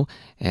 Ohio,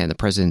 and the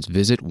president's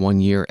visit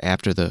 1 year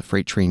after the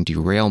freight train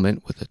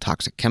derailment with the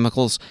toxic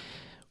chemicals,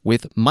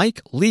 with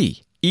Mike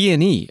Lee,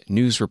 E&E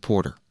News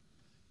reporter.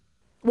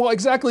 Well,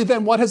 exactly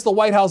then, what has the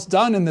White House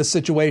done in this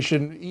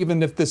situation,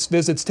 even if this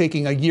visit's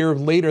taking a year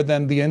later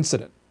than the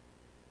incident?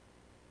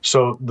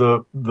 So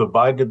the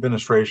Biden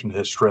administration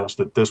has stressed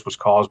that this was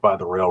caused by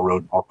the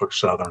railroad, Norfolk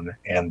Southern,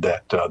 and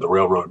that the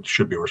railroad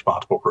should be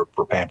responsible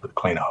for paying for the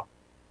cleanup.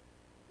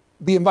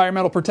 The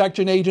Environmental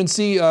Protection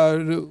Agency,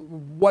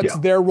 what's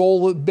their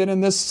role been in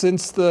this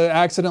since the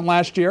accident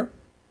last year?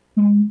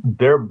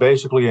 They're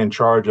basically in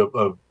charge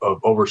of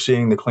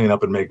overseeing the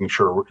cleanup and making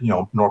sure,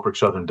 Norfolk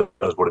Southern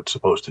does what it's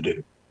supposed to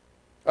do.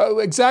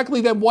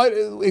 Exactly then,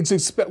 what's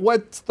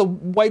the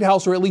White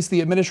House or at least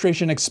the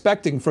administration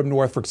expecting from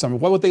Norfolk Southern?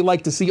 What would they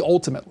like to see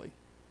ultimately?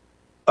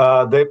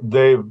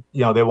 They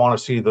want to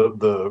see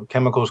the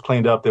chemicals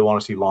cleaned up. They want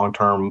to see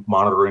long-term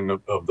monitoring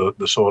of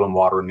the soil and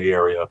water in the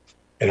area.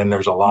 And then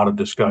there's a lot of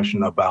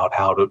discussion about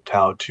how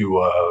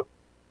to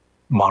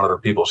monitor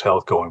people's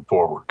health going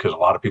forward, because a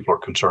lot of people are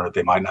concerned that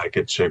they might not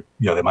get sick.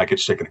 They might get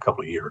sick in a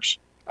couple of years.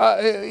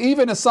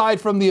 Even aside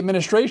from the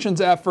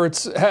administration's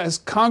efforts, has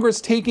Congress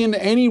taken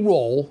any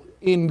role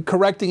in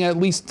correcting at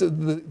least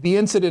the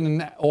incident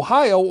in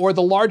Ohio or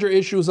the larger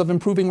issues of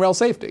improving rail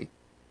safety?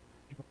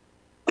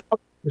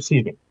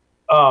 Receiving.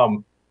 A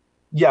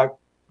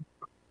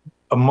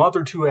month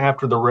or two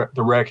after the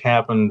wreck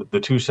happened,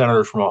 the 2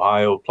 senators from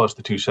Ohio plus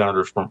the 2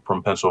 senators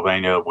from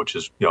Pennsylvania, which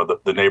is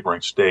the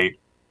neighboring state,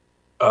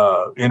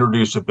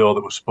 introduced a bill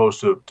that was supposed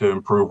to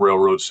improve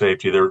railroad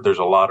safety. There's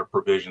a lot of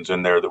provisions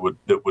in there that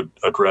would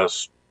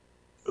address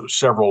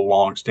several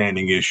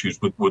long-standing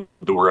issues with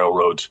the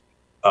railroads,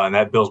 and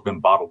that bill's been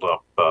bottled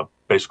up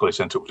basically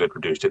since it was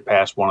introduced. It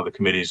passed one of the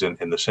committees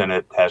in the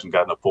Senate, hasn't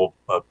gotten a full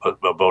a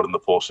vote in the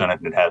full Senate,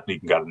 and it hasn't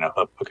even gotten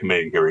a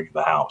committee hearing in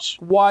the House.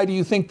 Why do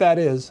you think that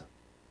is?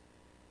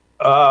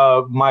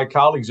 My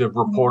colleagues have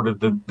reported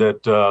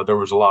that there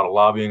was a lot of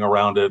lobbying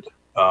around it.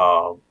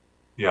 The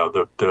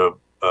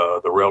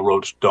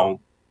railroads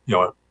don't,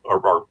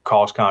 are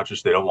cost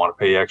conscious. They don't want to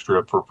pay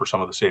extra for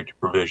some of the safety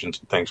provisions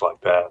and things like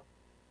that.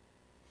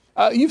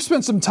 You've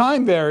spent some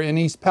time there in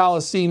East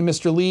Palestine,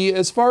 Mr. Lee.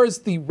 As far as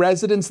the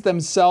residents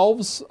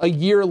themselves, a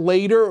year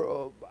later,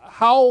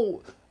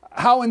 how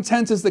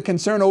intense is the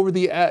concern over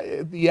the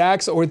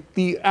acts or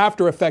the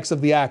after effects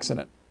of the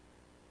accident?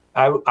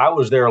 I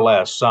was there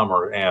last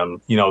summer,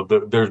 and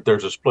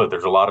there's a split.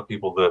 There's a lot of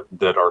people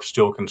that are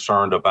still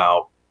concerned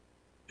about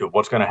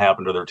what's going to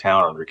happen to their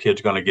town. Are their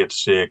kids going to get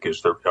sick?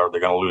 Are they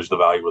going to lose the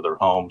value of their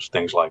homes?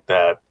 Things like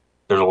that.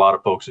 There's a lot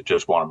of folks that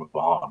just want to move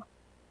on.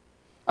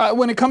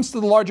 When it comes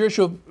to the larger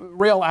issue of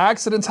rail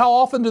accidents, how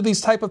often do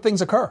these type of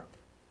things occur?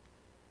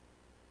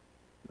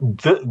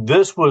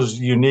 This was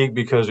unique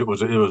because it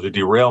was a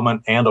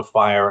derailment and a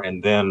fire,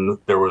 and then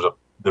there was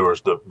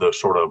the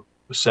sort of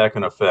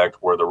second effect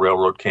where the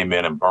railroad came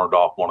in and burned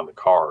off one of the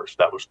cars.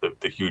 That was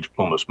the huge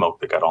plume of smoke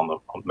that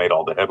made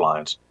all the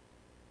headlines.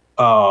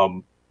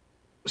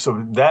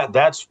 So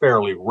that's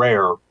fairly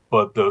rare,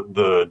 but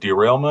the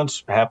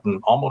derailments happen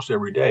almost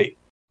every day.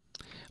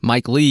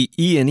 Mike Lee,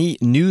 E&E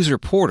news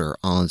reporter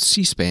on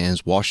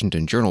C-SPAN's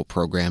Washington Journal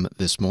program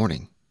this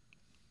morning.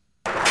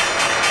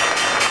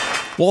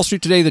 Wall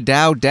Street today, the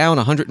Dow down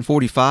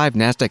 145,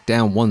 NASDAQ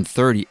down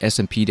 130,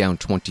 S&P down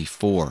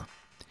 24.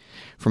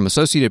 From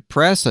Associated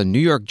Press, a New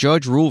York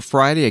judge ruled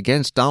Friday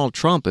against Donald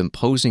Trump,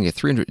 imposing a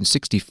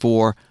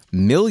 $364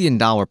 million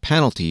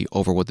penalty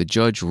over what the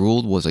judge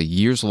ruled was a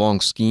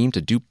years-long scheme to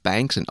dupe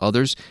banks and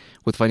others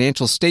with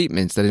financial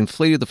statements that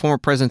inflated the former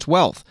president's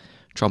wealth.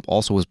 Trump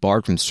also was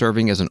barred from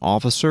serving as an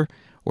officer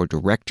or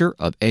director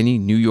of any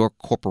New York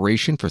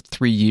corporation for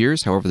 3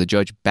 years. However, the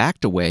judge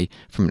backed away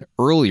from an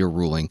earlier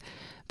ruling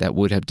that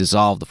would have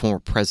dissolved the former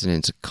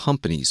president's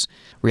companies.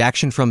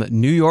 Reaction from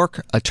New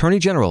York Attorney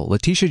General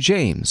Letitia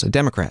James, a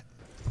Democrat.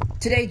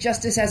 Today,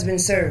 justice has been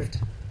served.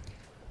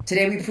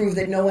 Today, we prove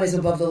that no one is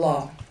above the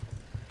law.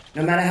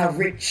 No matter how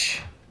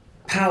rich,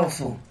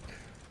 powerful,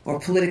 or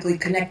politically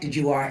connected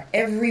you are,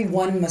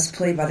 everyone must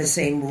play by the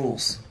same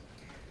rules.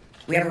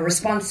 We have a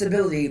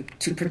responsibility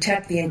to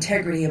protect the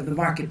integrity of the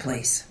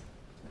marketplace.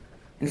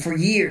 And for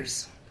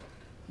years,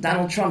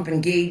 Donald Trump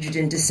engaged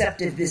in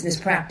deceptive business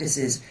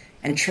practices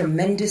and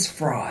tremendous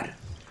fraud.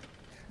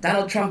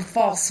 Donald Trump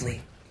falsely,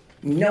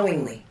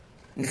 knowingly,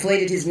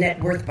 inflated his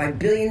net worth by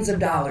billions of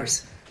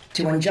dollars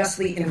to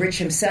unjustly enrich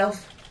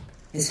himself,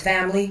 his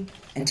family,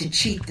 and to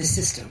cheat the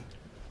system.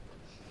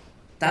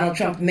 Donald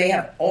Trump may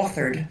have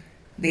authored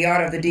the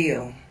art of the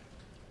deal,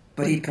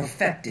 but he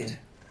perfected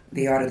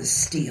the art of the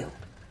steal.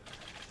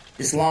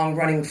 This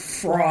long-running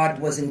fraud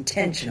was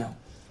intentional,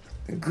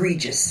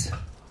 egregious,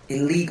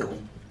 illegal,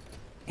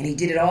 and he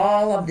did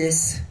all of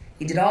this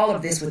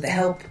with the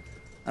help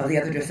of the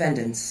other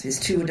defendants, his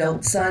 2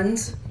 adult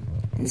sons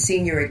and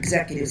senior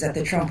executives at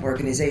the Trump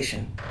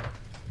Organization.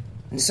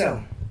 And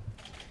so,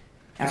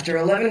 after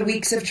 11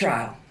 weeks of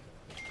trial,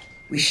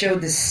 we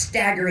showed the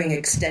staggering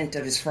extent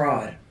of his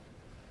fraud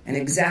and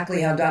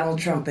exactly how Donald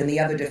Trump and the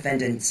other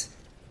defendants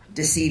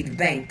deceived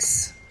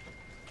banks,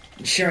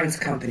 insurance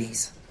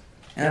companies,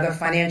 and other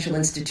financial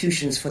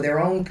institutions for their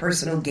own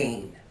personal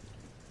gain.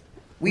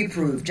 We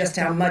proved just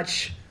how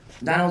much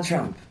Donald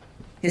Trump,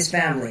 his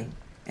family,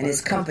 and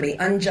his company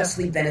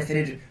unjustly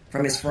benefited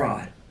from his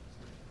fraud.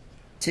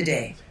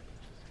 Today,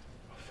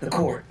 the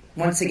court,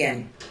 once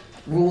again,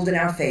 ruled in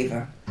our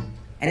favor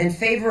and in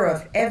favor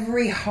of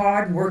every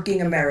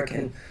hard-working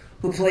American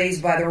who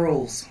plays by the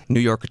rules.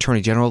 New York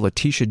Attorney General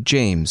Letitia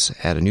James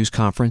at a news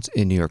conference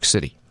in New York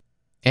City.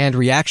 And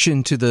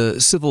reaction to the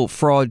civil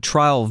fraud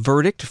trial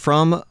verdict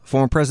from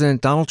former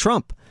President Donald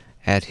Trump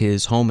at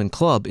his home and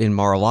club in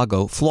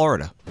Mar-a-Lago,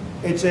 Florida.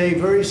 It's a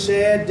very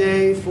sad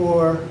day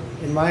for,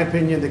 in my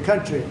opinion, the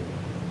country.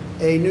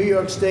 A New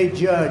York State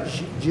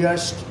judge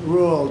just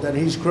ruled, and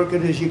he's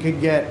crooked as you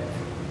could get.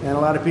 And a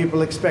lot of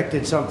people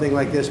expected something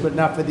like this, but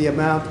not for the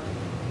amount.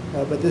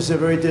 But this is a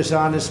very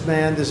dishonest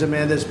man. This is a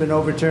man that's been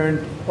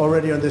overturned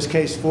already on this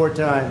case 4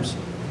 times.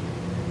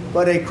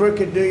 But a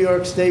crooked New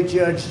York State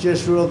judge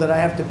just ruled that I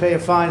have to pay a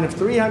fine of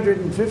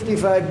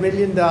 $355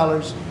 million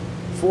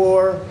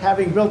for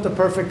having built a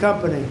perfect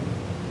company.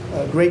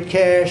 Great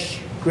cash,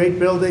 great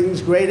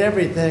buildings, great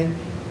everything.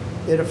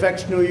 It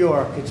affects New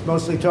York. It's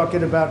mostly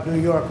talking about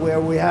New York,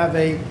 where we have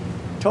a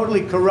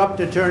totally corrupt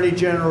attorney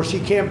general. She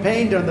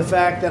campaigned on the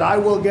fact that I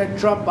will get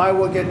Trump, I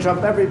will get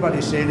Trump.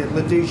 Everybody's seen it,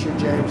 Letitia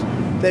James.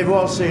 They've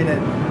all seen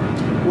it.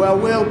 Well,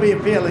 we'll be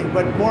appealing,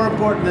 but more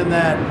important than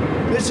that,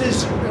 this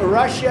is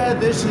Russia,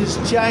 this is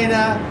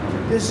China,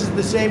 this is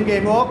the same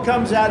game. All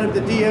comes out of the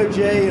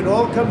DOJ, it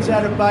all comes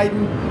out of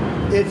Biden.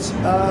 It's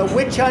a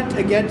witch hunt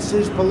against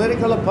his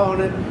political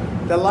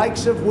opponent, the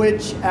likes of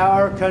which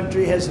our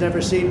country has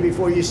never seen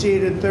before. You see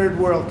it in third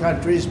world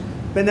countries,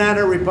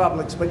 banana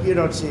republics, but you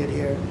don't see it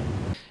here.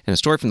 And a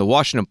story from the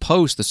Washington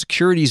Post, the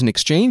Securities and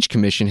Exchange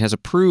Commission has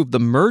approved the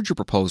merger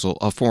proposal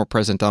of former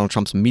President Donald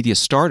Trump's media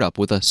startup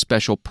with a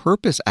special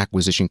purpose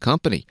acquisition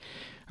company,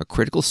 a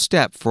critical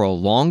step for a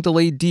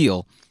long-delayed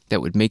deal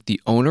that would make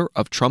the owner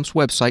of Trump's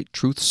website,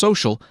 Truth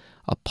Social,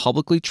 a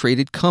publicly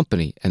traded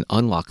company and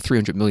unlock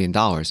 $300 million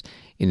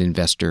in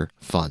investor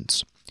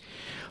funds.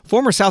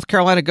 Former South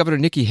Carolina Governor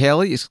Nikki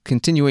Haley is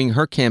continuing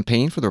her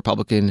campaign for the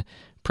Republican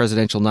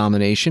presidential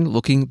nomination,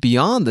 looking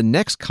beyond the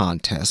next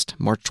contest,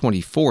 March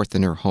 24th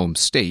in her home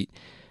state,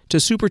 to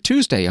Super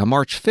Tuesday on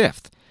March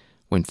 5th,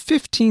 when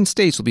 15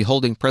 states will be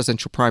holding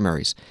presidential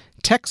primaries.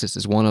 Texas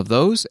is one of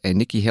those, and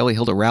Nikki Haley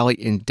held a rally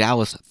in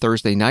Dallas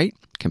Thursday night,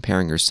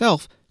 comparing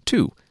herself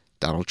to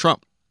Donald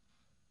Trump.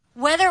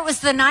 Whether it was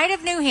the night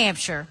of New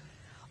Hampshire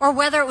or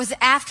whether it was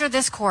after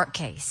this court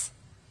case,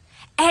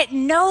 at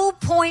no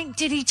point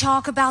did he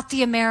talk about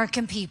the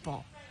American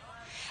people.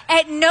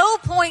 At no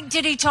point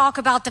did he talk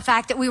about the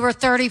fact that we were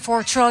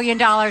 $34 trillion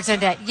in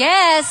debt.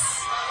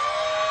 Yes.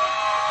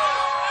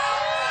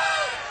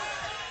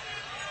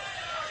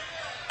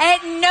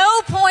 At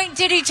no point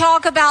did he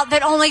talk about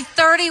that only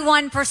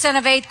 31%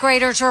 of 8th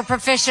graders were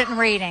proficient in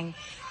reading.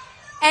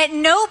 At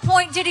no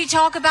point did he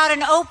talk about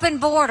an open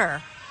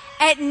border.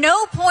 At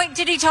no point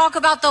did he talk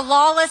about the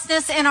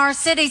lawlessness in our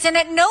cities. And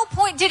at no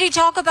point did he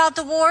talk about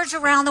the wars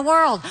around the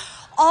world.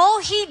 All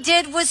he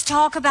did was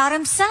talk about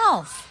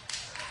himself.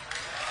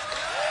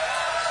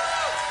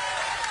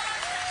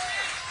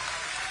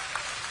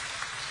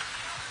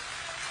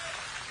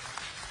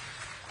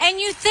 And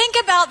you think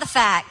about the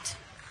fact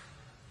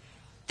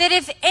that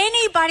if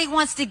anybody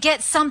wants to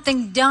get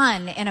something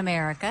done in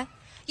America,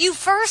 you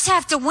first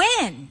have to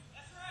win.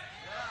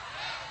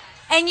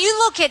 And you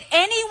look at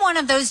any one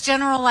of those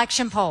general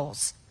election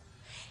polls,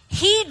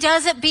 he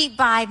doesn't beat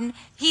Biden.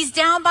 He's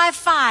down by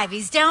 5.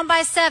 He's down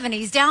by 7.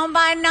 He's down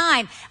by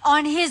 9.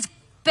 On his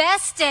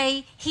best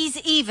day, he's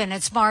even.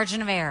 It's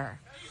margin of error.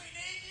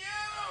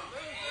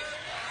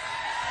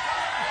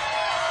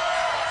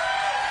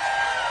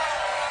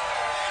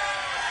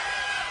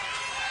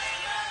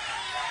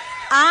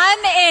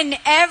 I'm in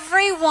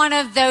every one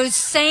of those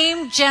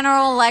same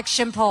general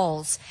election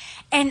polls,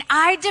 and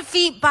I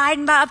defeat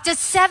Biden by up to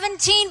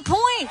 17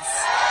 points.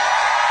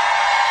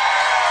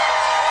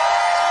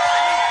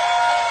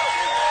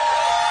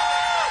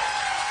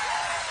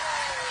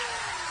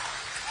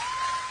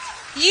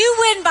 You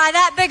win by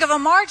that big of a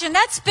margin.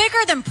 That's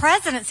bigger than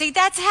presidency.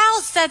 That's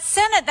House, that's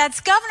Senate,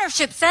 that's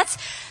governorships, that's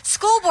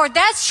school board.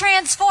 That's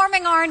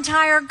transforming our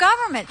entire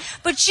government.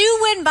 But you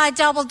win by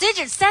double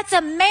digits. That's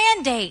a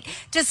mandate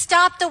to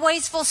stop the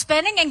wasteful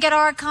spending and get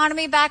our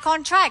economy back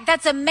on track.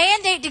 That's a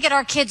mandate to get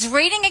our kids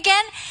reading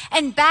again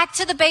and back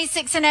to the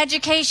basics in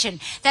education.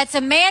 That's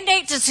a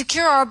mandate to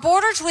secure our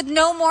borders with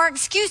no more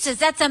excuses.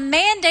 That's a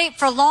mandate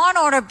for law and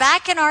order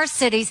back in our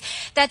cities.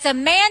 That's a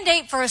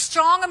mandate for a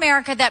strong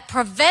America that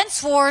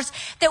prevents wars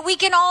that we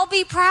can all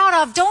be proud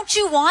of. Don't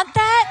you want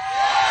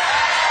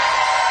that?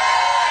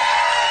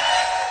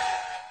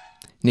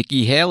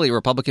 Nikki Haley,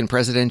 Republican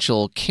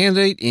presidential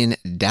candidate in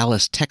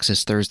Dallas,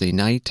 Texas, Thursday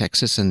night.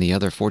 Texas and the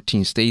other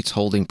 14 states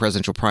holding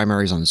presidential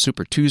primaries on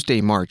Super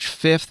Tuesday, March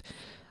 5th,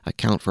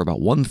 account for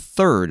about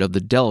one-third of the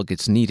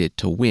delegates needed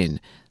to win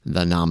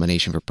the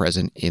nomination for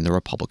president in the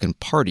Republican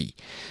Party.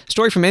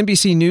 Story from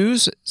NBC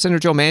News. Senator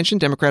Joe Manchin,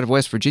 Democrat of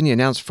West Virginia,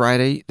 announced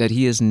Friday that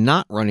he is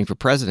not running for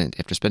president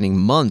after spending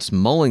months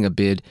mulling a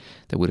bid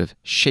that would have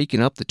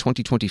shaken up the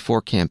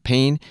 2024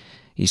 campaign.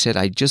 He said,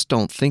 "I just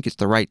don't think it's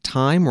the right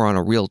time. We're on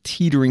a real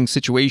teetering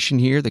situation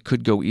here that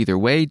could go either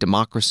way.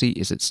 Democracy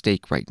is at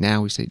stake right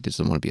now." He said he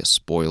doesn't want to be a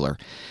spoiler.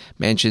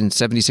 Manchin,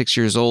 76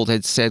 years old,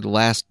 had said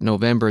last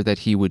November that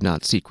he would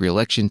not seek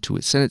re-election to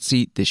his Senate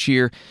seat this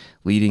year,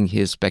 leading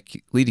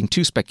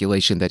to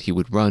speculation that he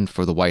would run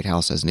for the White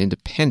House as an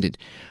independent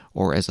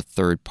or as a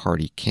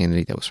third-party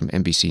candidate. That was from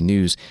NBC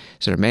News.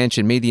 Senator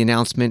Manchin made the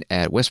announcement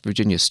at West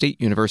Virginia State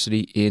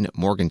University in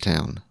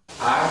Morgantown.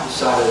 I've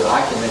decided that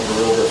I can make a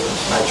real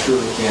difference, and I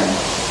truly can,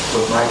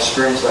 with my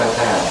experience that I've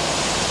had,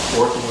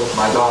 working with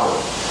my daughter,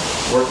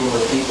 working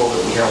with people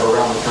that we have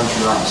around the country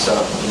trying to set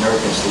up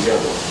Americans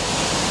together,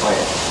 by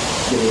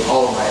giving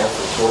all of my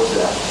effort towards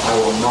that. I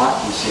will not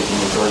be seeking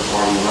a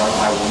third-party run.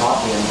 I will not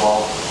be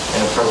involved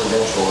in a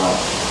presidential run.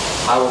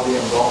 I will be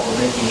involved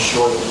in making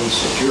sure that we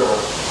secure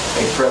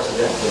a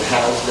president that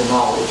has the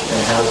knowledge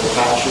and has the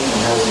passion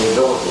and has the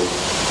ability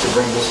to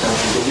bring this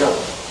country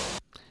together.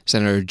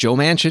 Senator Joe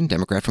Manchin,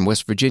 Democrat from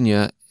West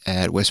Virginia,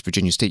 at West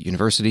Virginia State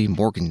University,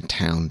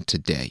 Morgantown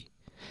today.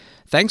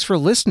 Thanks for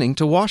listening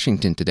to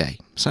Washington Today.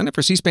 Sign up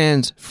for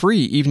C-SPAN's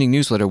free evening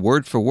newsletter,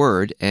 Word for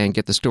Word, and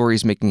get the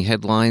stories making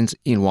headlines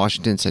in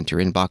Washington sent to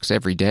your inbox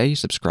every day.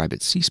 Subscribe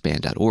at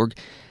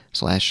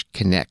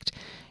cspan.org/connect.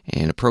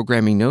 And a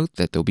programming note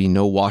that there'll be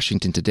no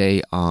Washington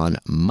Today on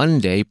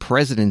Monday,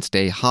 President's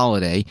Day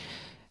holiday,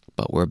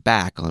 but we're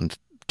back on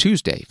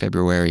Tuesday,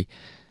 February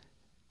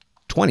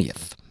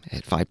 20th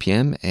at 5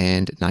 p.m.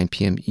 and 9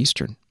 p.m.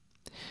 Eastern.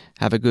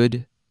 Have a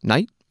good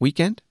night,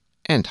 weekend,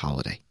 and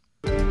holiday.